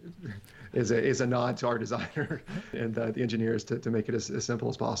think is a nod to our designer and the engineers to make it as simple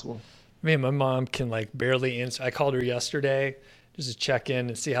as possible. Man, my mom can like barely answer. I called her yesterday just to check in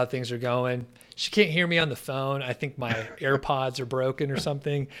and see how things are going. She can't hear me on the phone. I think my AirPods are broken or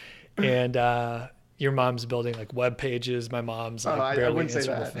something. And your mom's building like web pages. My mom's like barely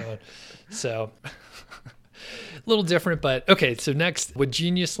answering the phone. So a little different, but okay. So next, would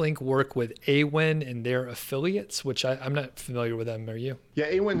Genius Link work with Awin and their affiliates, which I'm not familiar with them. Are you?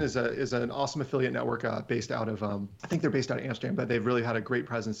 Yeah, Awin is an awesome affiliate network based out of, I think they're based out of Amsterdam, but they've really had a great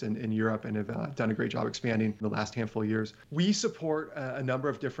presence in Europe and have done a great job expanding in the last handful of years. We support a number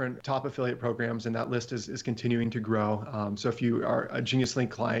of different top affiliate programs, and that list is continuing to grow. So if you are a Genius Link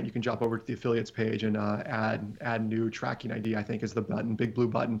client, you can jump over to the affiliates page and add new tracking ID, I think is the button, big blue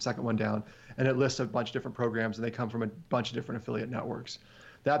button, second one down. And it lists a bunch of different programs, and they come from a bunch of different affiliate networks.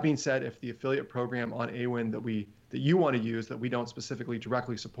 That being said, if the affiliate program on Awin that you want to use that we don't specifically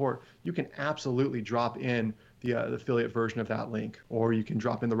directly support, you can absolutely drop in the affiliate version of that link, or you can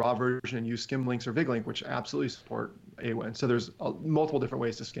drop in the raw version and use Skimlinks or VigLink, which absolutely support Awin. So there's multiple different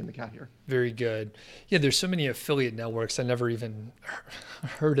ways to skin the cat here. Very good. Yeah, there's so many affiliate networks. I never even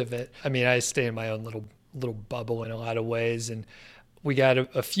heard of it. I mean, I stay in my own little bubble in a lot of ways, and We got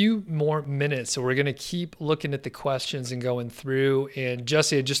a few more minutes, so we're going to keep looking at the questions and going through. And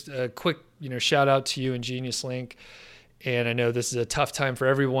Jesse, just a quick, shout out to you and Genius Link. And I know this is a tough time for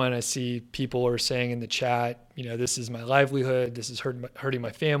everyone. I see people are saying in the chat, this is my livelihood. This is hurting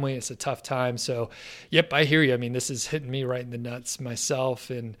my family. It's a tough time. So, yep, I hear you. I mean, this is hitting me right in the nuts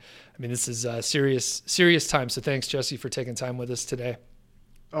myself. And I mean, this is a serious time. So thanks, Jesse, for taking time with us today.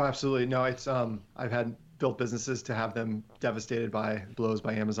 Oh, absolutely. No, it's I've had built businesses to have them devastated by blows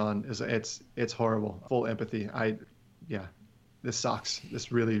by Amazon. It's horrible. Full empathy. This sucks.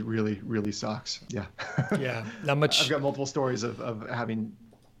 This really, really, really sucks. Yeah. Yeah. Not much. I've got multiple stories of having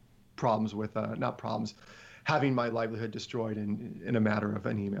problems with, not problems, having my livelihood destroyed in a matter of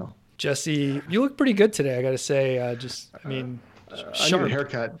an email. Jesse, you look pretty good today. I got to say, I need a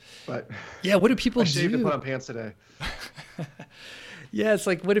haircut, but yeah. What do people do? I shaved and put on pants today. Yeah. It's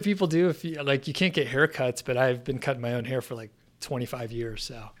like, what do people do if you can't get haircuts, but I've been cutting my own hair for like 25 years.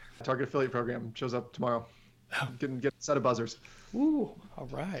 So Target affiliate program shows up tomorrow. Get a set of buzzers. Ooh, all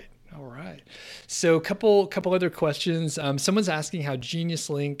right. So a couple other questions. Someone's asking how Genius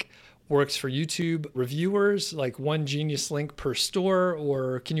Link works for YouTube reviewers, like one Genius Link per store,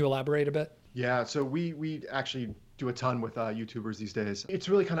 or can you elaborate a bit? Yeah, so we actually do a ton with YouTubers these days. It's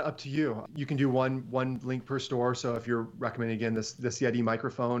really kind of up to you. You can do one link per store. So if you're recommending, again, this Yeti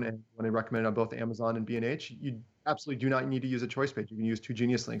microphone, and when I recommend it on both Amazon and B&H, you absolutely do not need to use a choice page. You can use two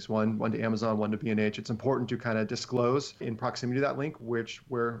Genius links, one to Amazon, one to B&H. It's important to kind of disclose in proximity to that link where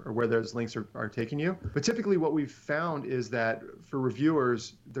those links are taking you. But typically what we've found is that for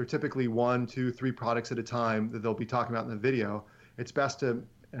reviewers, they're typically 1, 2, 3 products at a time that they'll be talking about in the video. It's best to,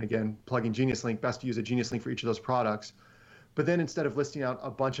 and again, plugging Genius Link, best to use a Genius Link for each of those products. But then instead of listing out a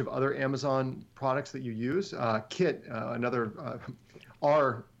bunch of other Amazon products that you use, Kit, another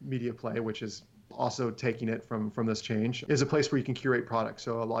our media play, which is also taking it from this change, is a place where you can curate products.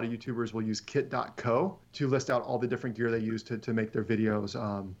 So a lot of YouTubers will use kit.co to list out all the different gear they use to make their videos.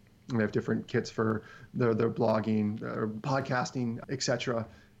 They have different kits for their blogging, their podcasting, etc.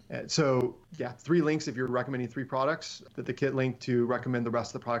 So yeah, 3 links if you're recommending 3 products. The Kit link to recommend the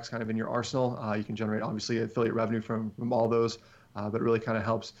rest of the products kind of in your arsenal. You can generate obviously affiliate revenue from all those, but it really kind of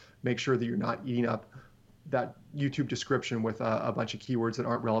helps make sure that you're not eating up that YouTube description with a bunch of keywords that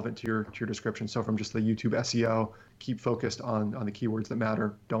aren't relevant to your description. So from just the YouTube SEO, keep focused on the keywords that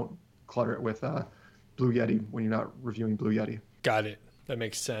matter. Don't clutter it with Blue Yeti when you're not reviewing Blue Yeti. Got it. That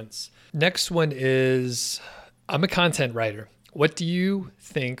makes sense. Next one is, I'm a content writer. What do you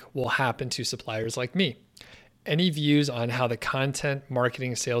think will happen to suppliers like me? Any views on how the content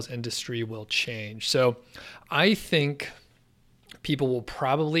marketing sales industry will change? So I think people will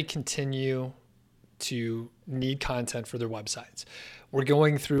probably continue to need content for their websites. We're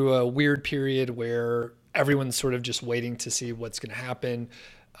going through a weird period where everyone's sort of just waiting to see what's going to happen.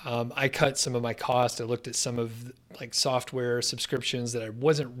 I cut some of my costs. I looked at some of like software subscriptions that I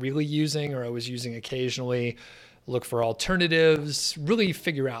wasn't really using or I was using occasionally, look for alternatives, really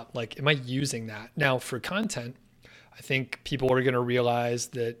figure out like, am I using that? Now for content, I think people are going to realize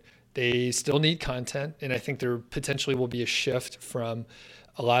that they still need content. And I think there potentially will be a shift from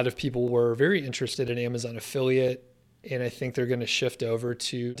a lot of people were very interested in Amazon affiliate, and I think they're going to shift over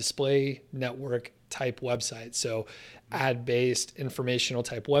to display network type websites. So ad-based informational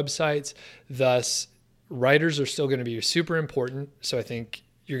type websites. Thus, writers are still going to be super important. So I think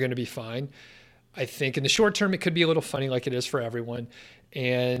you're going to be fine. I think in the short term, it could be a little funny like it is for everyone.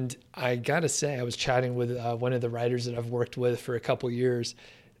 And I got to say, I was chatting with one of the writers that I've worked with for a couple of years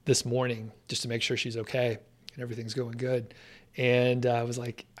this morning, just to make sure she's okay and everything's going good. And I was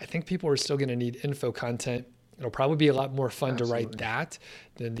like, I think people are still going to need info content. It'll probably be a lot more fun Absolutely. to write that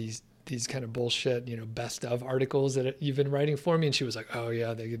than these kind of bullshit, best of articles that you've been writing for me. And she was like, oh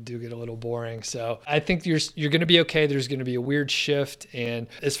yeah, they do get a little boring. So I think you're going to be okay. There's going to be a weird shift. And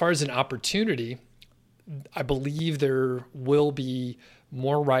as far as an opportunity, I believe there will be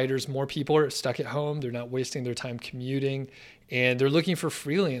more writers, more people are stuck at home. They're not wasting their time commuting and they're looking for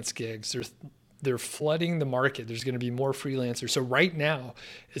freelance gigs. They're flooding the market. There's going to be more freelancers. So right now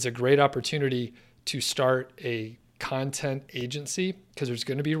is a great opportunity to start a content agency because there's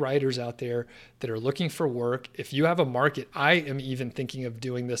going to be writers out there that are looking for work. If you have a market, I am even thinking of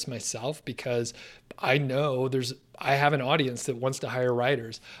doing this myself because I know I have an audience that wants to hire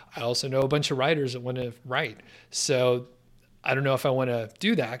writers. I also know a bunch of writers that want to write. So I don't know if I want to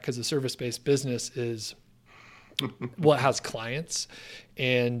do that because a service-based business is well, it has clients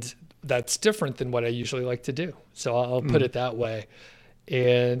and that's different than what I usually like to do. So I'll put it that way.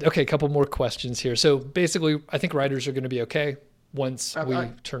 And okay, a couple more questions here. So basically, I think writers are going to be okay once we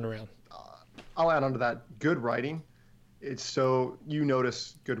turn around. I'll add on to that. Good writing it's so you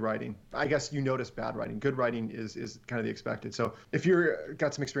notice good writing. I guess you notice bad writing. Good writing is kind of the expected. So if you're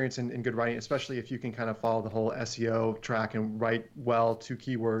got some experience in good writing, especially if you can kind of follow the whole SEO track and write well to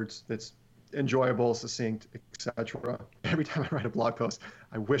keywords that's enjoyable, succinct, etc. Every time I write a blog post,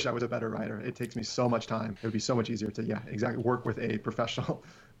 I wish I was a better writer. It takes me so much time. It would be so much easier to, exactly, work with a professional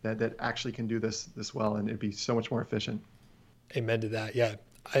that actually can do this well, and it'd be so much more efficient. Amen to that. Yeah,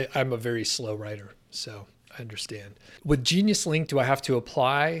 I'm a very slow writer, so I understand. With Genius Link, do I have to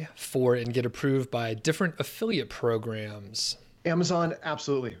apply for and get approved by different affiliate programs? Amazon,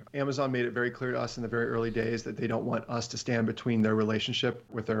 absolutely. Amazon made it very clear to us in the very early days that they don't want us to stand between their relationship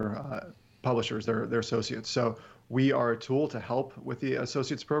with their publishers, their associates. So we are a tool to help with the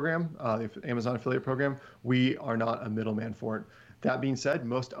associates program, the Amazon affiliate program. We are not a middleman for it. That being said,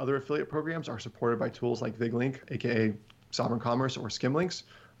 most other affiliate programs are supported by tools like VigLink, aka Sovereign Commerce, or Skimlinks,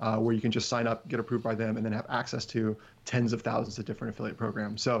 where you can just sign up, get approved by them, and then have access to tens of thousands of different affiliate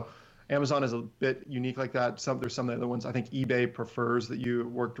programs. So Amazon is a bit unique like that. There's some other ones. I think eBay prefers that you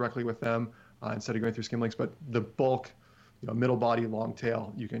work directly with them instead of going through Skimlinks. But the bulk, middle body, long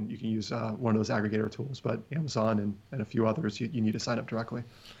tail, you can use one of those aggregator tools. But Amazon and a few others, you need to sign up directly,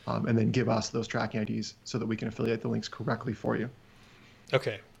 and then give us those tracking IDs so that we can affiliate the links correctly for you.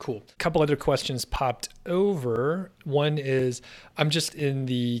 Okay, cool. A couple other questions popped over. One is, I'm just in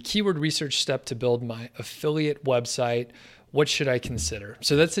the keyword research step to build my affiliate website. What should I consider?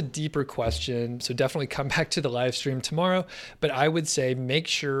 So that's a deeper question. So definitely come back to the live stream tomorrow. But I would say make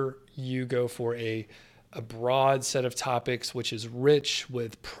sure you go for a broad set of topics, which is rich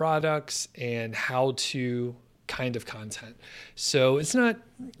with products and how-to kind of content. So it's not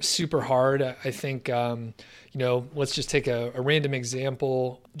super hard. I think, let's just take a random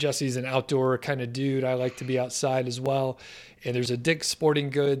example. Jesse's an outdoor kind of dude. I like to be outside as well. And there's a Dick's Sporting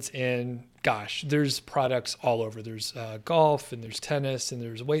Goods, and gosh, there's products all over. There's golf, and there's tennis, and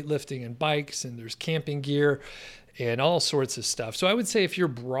there's weightlifting and bikes, and there's camping gear and all sorts of stuff. So I would say if you're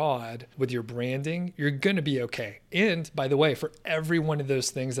broad with your branding, you're going to be okay. And by the way, for every one of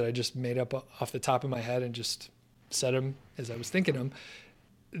those things that I just made up off the top of my head and just said them as I was thinking them,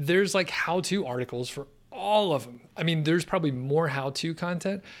 there's like how-to articles for all of them. I mean, there's probably more how-to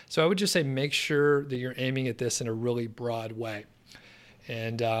content. So I would just say make sure that you're aiming at this in a really broad way.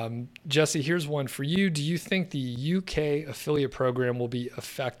 And Jesse, here's one for you. Do you think the UK affiliate program will be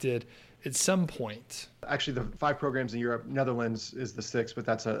affected at some point? Actually, the 5 programs in Europe, Netherlands is the 6th, but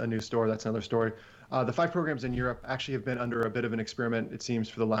that's a new store. That's another story. The 5 programs in Europe actually have been under a bit of an experiment, it seems,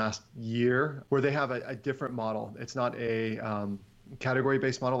 for the last year, where they have a different model. It's not a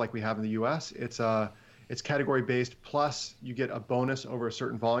category-based model like we have in the US. It's category-based, plus you get a bonus over a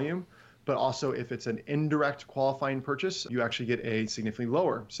certain volume. But also, if it's an indirect qualifying purchase, you actually get a significantly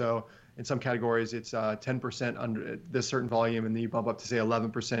lower. So in some categories, it's 10% under this certain volume, and then you bump up to, say,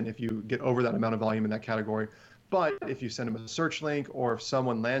 11% if you get over that amount of volume in that category. But if you send them a search link, or if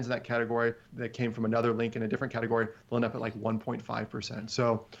someone lands in that category that came from another link in a different category, they'll end up at like 1.5%.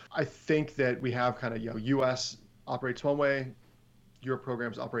 So I think that we have kind of, US operates one way, Europe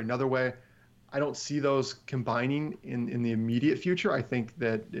programs operate another way. I don't see those combining in the immediate future. I think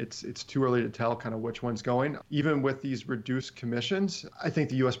that it's too early to tell kind of which one's going. Even with these reduced commissions, I think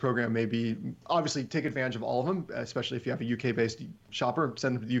the US program may be, obviously take advantage of all of them, especially if you have a UK-based shopper,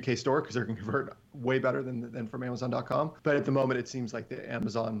 send them to the UK store because they're going to convert way better than from Amazon.com. But at the moment, it seems like the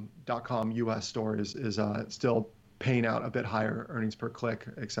Amazon.com US store is still paying out a bit higher earnings per click,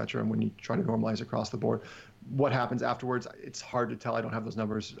 et cetera. And when you try to normalize across the board, what happens afterwards, it's hard to tell. I don't have those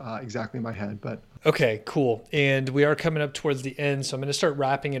numbers exactly in my head, but. Okay, cool. And we are coming up towards the end, so I'm going to start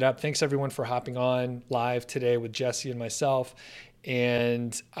wrapping it up. Thanks everyone for hopping on live today with Jesse and myself.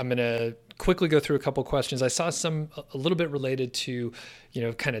 And I'm going to quickly go through a couple questions. I saw some a little bit related to,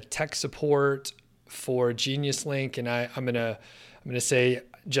 kind of tech support for Genius Link. And I'm going to say,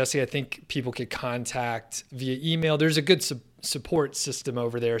 Jesse, I think people could contact via email. There's a good support system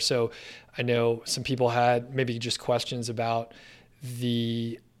over there. So I know some people had maybe just questions about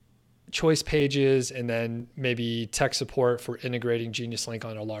the choice pages and then maybe tech support for integrating Genius Link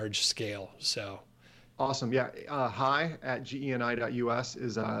on a large scale. So awesome. Yeah. hi@geni.us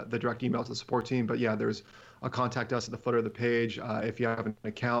is the direct email to the support team. But yeah, there's a contact us at the footer of the page. If you have an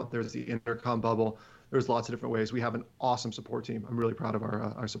account, there's the intercom bubble. There's lots of different ways. We have an awesome support team. I'm really proud of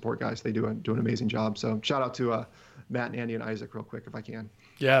our support guys. They do an amazing job. So shout out to Matt and Andy and Isaac real quick if I can.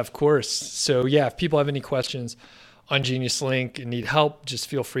 Yeah, of course. So yeah, if people have any questions on Genius Link and need help, just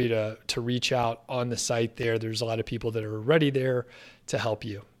feel free to reach out on the site there. There's a lot of people that are already there to help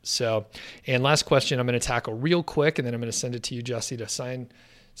you. So, and last question I'm going to tackle real quick, and then I'm going to send it to you, Jesse, to sign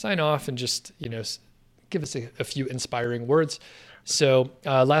off and just, give us a few inspiring words. So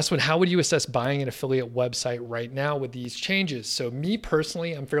last one, how would you assess buying an affiliate website right now with these changes? So me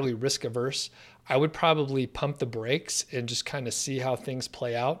personally, I'm fairly risk averse. I would probably pump the brakes and just kind of see how things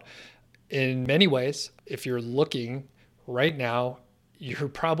play out. In many ways, if you're looking right now, you're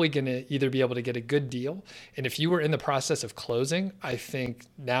probably going to either be able to get a good deal. And if you were in the process of closing, I think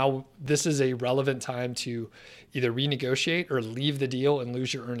now this is a relevant time to either renegotiate or leave the deal and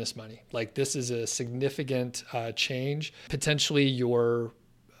lose your earnest money. Like this is a significant change. Potentially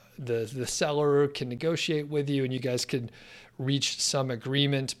the seller can negotiate with you and you guys could reach some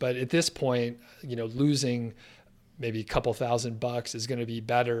agreement. But at this point, losing maybe a couple $1,000 is going to be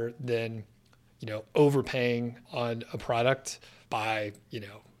better than, overpaying on a product by,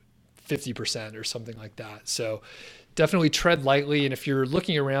 50% or something like that. So definitely tread lightly. And if you're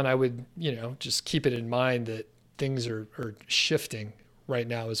looking around, I would, just keep it in mind that things are shifting right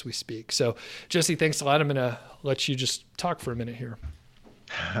now as we speak. So Jesse, thanks a lot. I'm going to let you just talk for a minute here.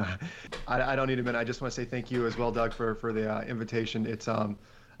 I don't need a minute. I just want to say thank you as well, Doug, for the invitation. It's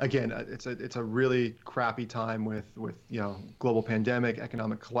again, it's a really crappy time with global pandemic,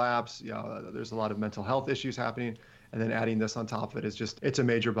 economic collapse. There's a lot of mental health issues happening, and then adding this on top of it is it's a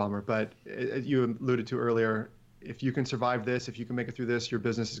major bummer. But as you alluded to earlier, if you can survive this, if you can make it through this, your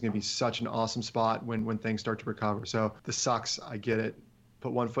business is going to be such an awesome spot when things start to recover. So this sucks. I get it.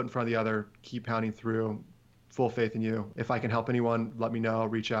 Put one foot in front of the other. Keep pounding through. Full faith in you. If I can help anyone, let me know.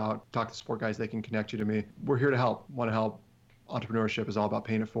 Reach out. Talk to support guys. They can connect you to me. We're here to help. Want to help. Entrepreneurship is all about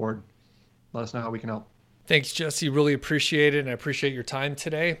paying it forward. Let us know how we can help. Thanks, Jesse. Really appreciate it. And I appreciate your time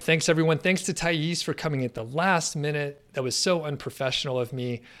today. Thanks, everyone. Thanks to Thais for coming at the last minute. That was so unprofessional of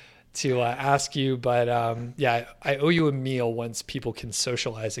me to ask you. But I owe you a meal once people can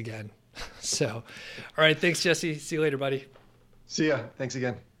socialize again. So, all right. Thanks, Jesse. See you later, buddy. See ya. Thanks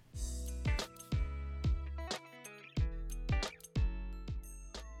again.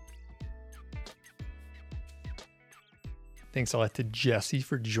 Thanks a lot to Jesse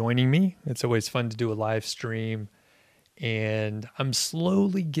for joining me. It's always fun to do a live stream, and I'm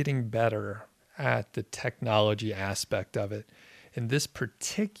slowly getting better at the technology aspect of it. In this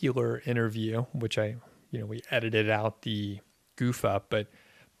particular interview, which we edited out the goof up, but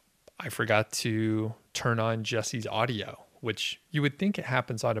I forgot to turn on Jesse's audio, which you would think it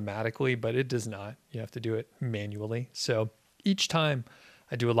happens automatically, but it does not. You have to do it manually. So each time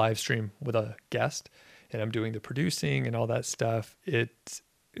I do a live stream with a guest, and I'm doing the producing and all that stuff, it's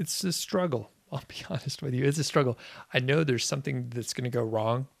a struggle. I'll be honest with you. It's a struggle. I know there's something that's going to go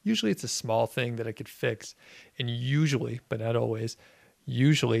wrong. Usually it's a small thing that I could fix. And usually, but not always,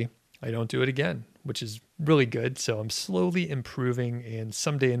 I don't do it again, which is really good. So I'm slowly improving. And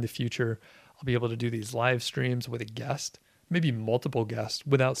someday in the future, I'll be able to do these live streams with a guest, maybe multiple guests,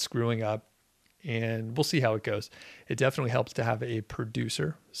 without screwing up. And we'll see how it goes. It definitely helps to have a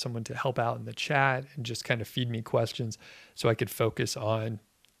producer, someone to help out in the chat and just kind of feed me questions so I could focus on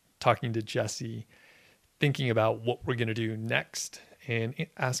talking to Jesse, thinking about what we're going to do next and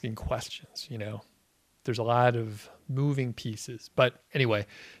asking questions. There's a lot of moving pieces. But anyway,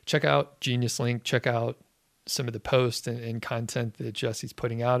 check out Genius Link, check out some of the posts and content that Jesse's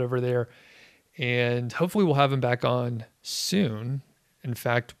putting out over there. And hopefully we'll have him back on soon. In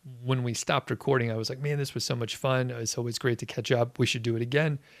fact, when we stopped recording, I was like, man, this was so much fun. It's always great to catch up. We should do it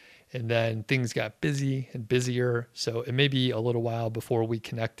again. And then things got busy and busier. So it may be a little while before we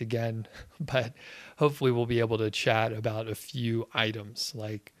connect again, but hopefully we'll be able to chat about a few items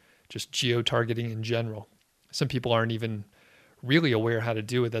like just geo-targeting in general. Some people aren't even really aware how to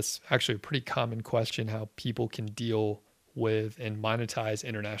do it. That's actually a pretty common question, how people can deal with and monetize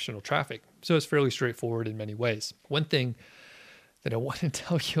international traffic. So it's fairly straightforward in many ways. One thing that I want to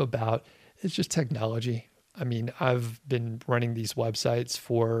tell you about is just technology. I mean, I've been running these websites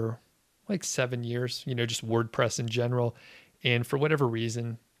for like 7 years, just WordPress in general. And for whatever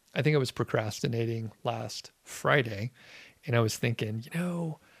reason, I think I was procrastinating last Friday. And I was thinking,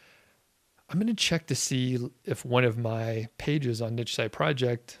 I'm going to check to see if one of my pages on Niche Site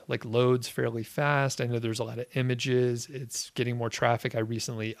Project loads fairly fast. I know there's a lot of images. It's getting more traffic. I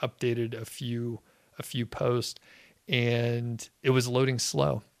recently updated a few posts, and it was loading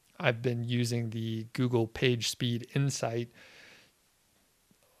slow. I've been using the Google PageSpeed Insight,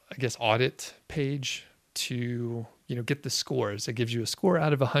 audit page to, get the scores. It gives you a score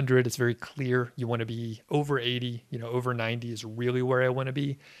out of 100. It's very clear. You want to be over 80, over 90 is really where I want to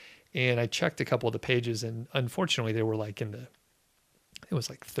be. And I checked a couple of the pages, and unfortunately they were it was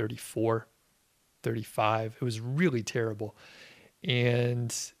 34, 35. It was really terrible.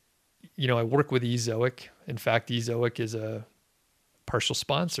 And I work with Ezoic. In fact, Ezoic is a partial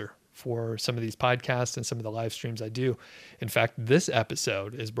sponsor for some of these podcasts and some of the live streams I do. In fact, this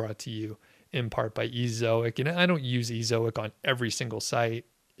episode is brought to you in part by Ezoic. And I don't use Ezoic on every single site.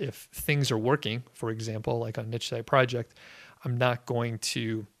 If things are working, for example, like on Niche Site Project, I'm not going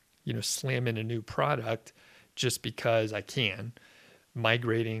to, slam in a new product just because I can.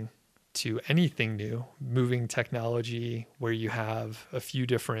 Migrating to anything new, moving technology where you have a few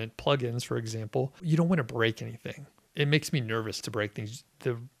different plugins, for example, you don't want to break anything. It makes me nervous to break things.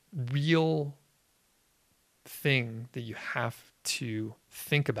 The real thing that you have to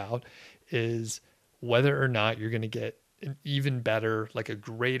think about is whether or not you're going to get an even better, like a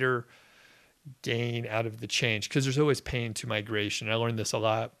greater gain out of the change, because there's always pain to migration. I learned this a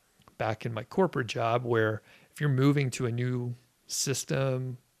lot back in my corporate job, where if you're moving to a new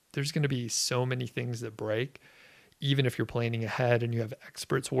system, there's going to be so many things that break. Even if you're planning ahead and you have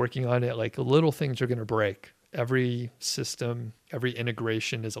experts working on it, like little things are going to break. Every system, every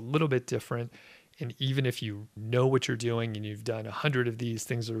integration is a little bit different. And even if you know what you're doing and you've done 100 of these,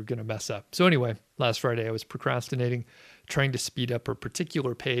 things are going to mess up. So anyway, last Friday, I was procrastinating, trying to speed up a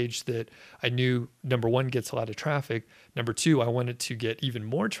particular page that I knew, number one, gets a lot of traffic. Number two, I wanted to get even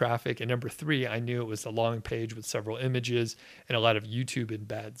more traffic. And number three, I knew it was a long page with several images and a lot of YouTube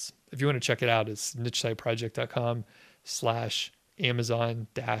embeds. If you want to check it out, it's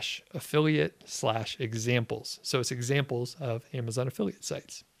nichesiteproject.com/Amazon-affiliate/examples. So it's examples of Amazon affiliate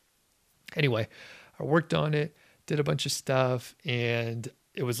sites. Anyway, I worked on it, did a bunch of stuff, and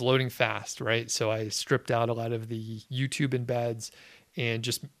it was loading fast, right? So I stripped out a lot of the YouTube embeds and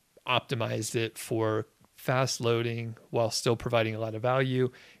just optimized it for fast loading while still providing a lot of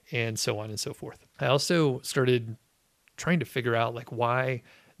value, and so on and so forth. I also started trying to figure out like why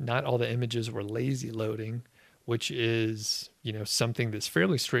not all the images were lazy loading, which is, something that's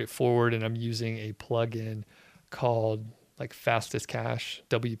fairly straightforward. And I'm using a plugin called like Fastest Cache,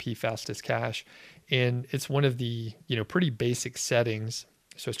 WP Fastest Cache. And it's one of the, pretty basic settings.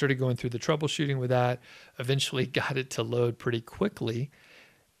 So I started going through the troubleshooting with that, eventually got it to load pretty quickly.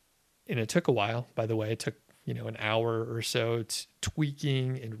 And it took a while, by the way. It took, an hour or so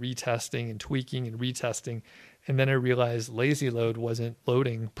tweaking and retesting and tweaking and retesting. And then I realized lazy load wasn't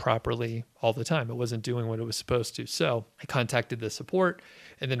loading properly all the time. It wasn't doing what it was supposed to. So I contacted the support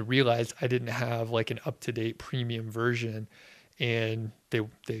and then realized I didn't have like an up-to-date premium version. And they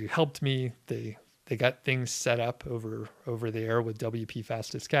helped me. They got things set up over there with WP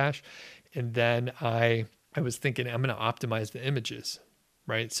Fastest Cache. And then I was thinking I'm going to optimize the images,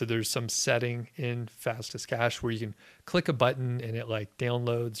 right? So there's some setting in Fastest Cache where you can click a button and it like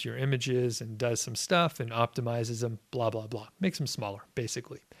downloads your images and does some stuff and optimizes them, blah, blah, blah. Makes them smaller,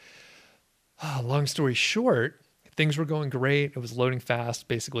 basically. Long story short, things were going great. It was loading fast,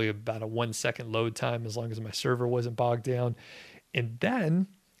 basically about a 1 second load time as long as my server wasn't bogged down. And then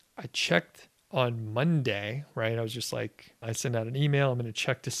I checked on Monday, right? I was just like, I sent out an email. I'm going to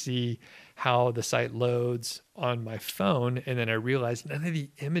check to see how the site loads on my phone. And then I realized none of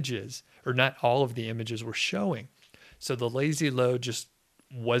the images, or not all of the images, were showing. So the lazy load just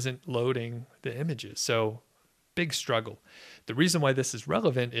wasn't loading the images. So big struggle. The reason why this is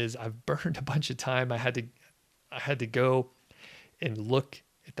relevant is I've burned a bunch of time. I had to go and look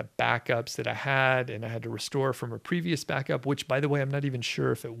at the backups that I had, and I had to restore from a previous backup, which, by the way, I'm not even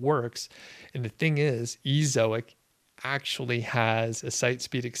sure if it works. And the thing is, Ezoic actually has a site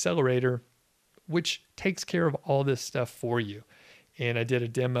speed accelerator, which takes care of all this stuff for you. And I did a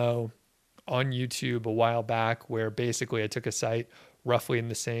demo on YouTube a while back where basically I took a site roughly in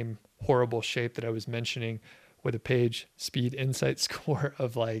the same horrible shape that I was mentioning with a page speed insight score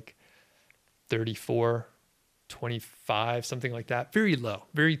of like 34, 25, something like that. Very low,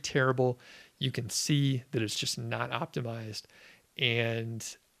 very terrible. You can see that it's just not optimized. And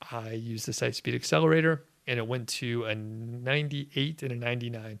I used the site speed accelerator and it went to a 98 and a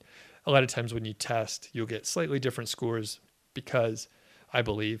 99. A lot of times when you test, you'll get slightly different scores because I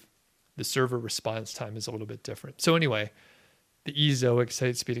believe the server response time is a little bit different. So anyway, the Ezoic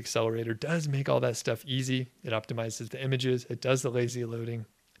site speed accelerator does make all that stuff easy. It optimizes the images. It does the lazy loading.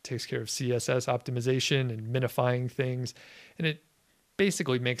 Takes care of CSS optimization and minifying things. And it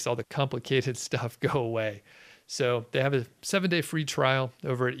basically makes all the complicated stuff go away. So they have a 7-day free trial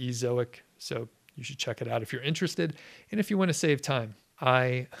over at Ezoic. So you should check it out if you're interested. And if you want to save time,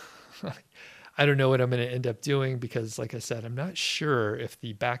 I don't know what I'm going to end up doing because, like I said, I'm not sure if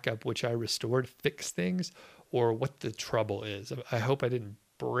the backup which I restored fixed things or what the trouble is. I hope I didn't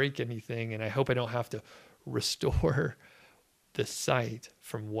break anything, and I hope I don't have to restore the site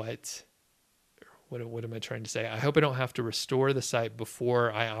from what what am I trying to say? I hope I don't have to restore the site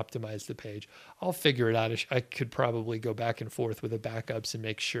before I optimize the page. I'll figure it out. I could probably go back and forth with the backups and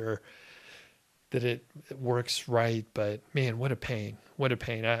make sure that it works right. But man, what a pain. What a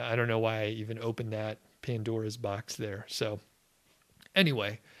pain. I don't know why I even opened that Pandora's box there. So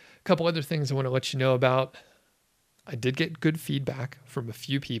anyway, a couple other things I want to let you know about. I did get good feedback from a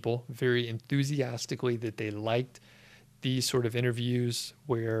few people very enthusiastically that they liked these sort of interviews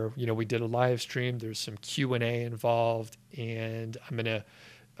where, we did a live stream, there's some Q&A involved, and I'm going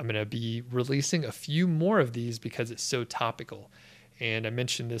to be releasing a few more of these because it's so topical. And I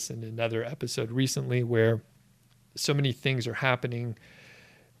mentioned this in another episode recently where so many things are happening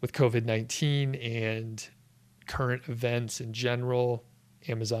with COVID-19 and current events in general,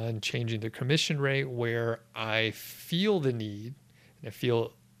 Amazon changing their commission rate, where I feel the need and I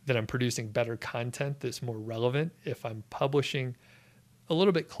feel that I'm producing better content that's more relevant if I'm publishing a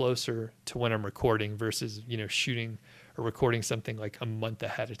little bit closer to when I'm recording versus, shooting or recording something like a month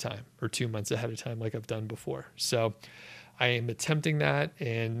ahead of time or 2 months ahead of time like I've done before. So I am attempting that,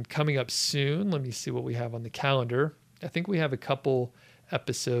 and coming up soon, let me see what we have on the calendar. I think we have a couple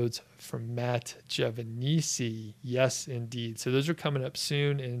episodes from Matt Giovanisi. Yes, indeed. So those are coming up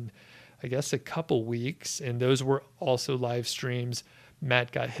soon in, I guess, a couple weeks. And those were also live streams.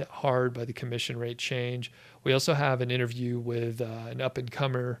 Matt got hit hard by the commission rate change. We also have an interview with an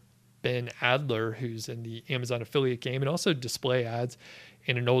up-and-comer, Ben Adler, who's in the Amazon affiliate game and also display ads,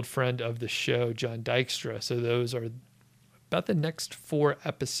 and an old friend of the show, John Dykstra. So those are about the next 4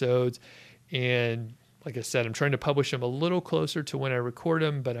 episodes. And like I said, I'm trying to publish them a little closer to when I record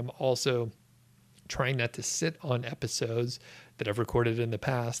them, but I'm also trying not to sit on episodes that I've recorded in the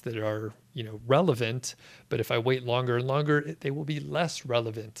past that are, relevant. But if I wait longer and longer, they will be less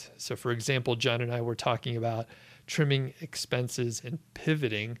relevant. So for example, John and I were talking about trimming expenses and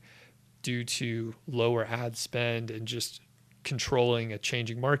pivoting due to lower ad spend and just controlling a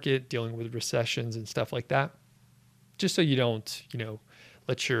changing market, dealing with recessions and stuff like that. Just so you don't,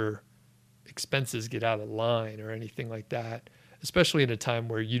 let your expenses get out of line or anything like that, especially in a time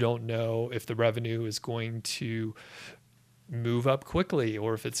where you don't know if the revenue is going to move up quickly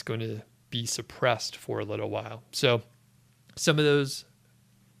or if it's going to be suppressed for a little while. So some of those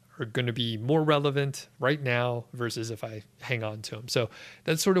are going to be more relevant right now versus if I hang on to them. So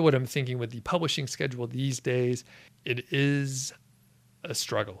that's sort of what I'm thinking with the publishing schedule these days. It is a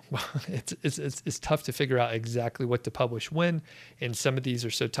struggle. It's tough to figure out exactly what to publish when, and some of these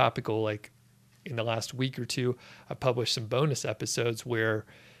are so topical. Like in the last week or two, I published some bonus episodes where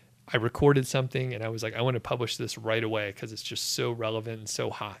I recorded something and I was like, I want to publish this right away because it's just so relevant and so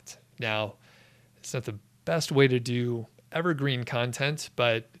hot. Now, it's not the best way to do evergreen content,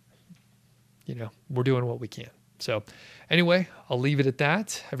 but we're doing what we can. So anyway, I'll leave it at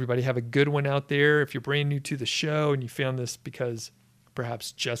that. Everybody have a good one out there. If you're brand new to the show and you found this because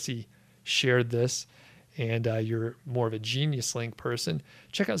perhaps Jesse shared this and you're more of a Genius Link person,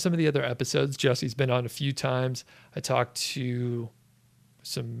 check out some of the other episodes. Jesse's been on a few times. I talked to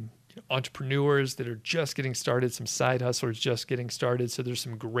some entrepreneurs that are just getting started, some side hustlers just getting started. So there's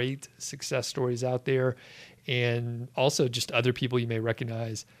some great success stories out there, and also just other people you may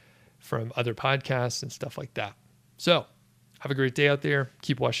recognize from other podcasts and stuff like that. So have a great day out there.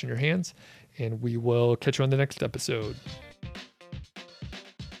 Keep washing your hands, and we will catch you on the next episode.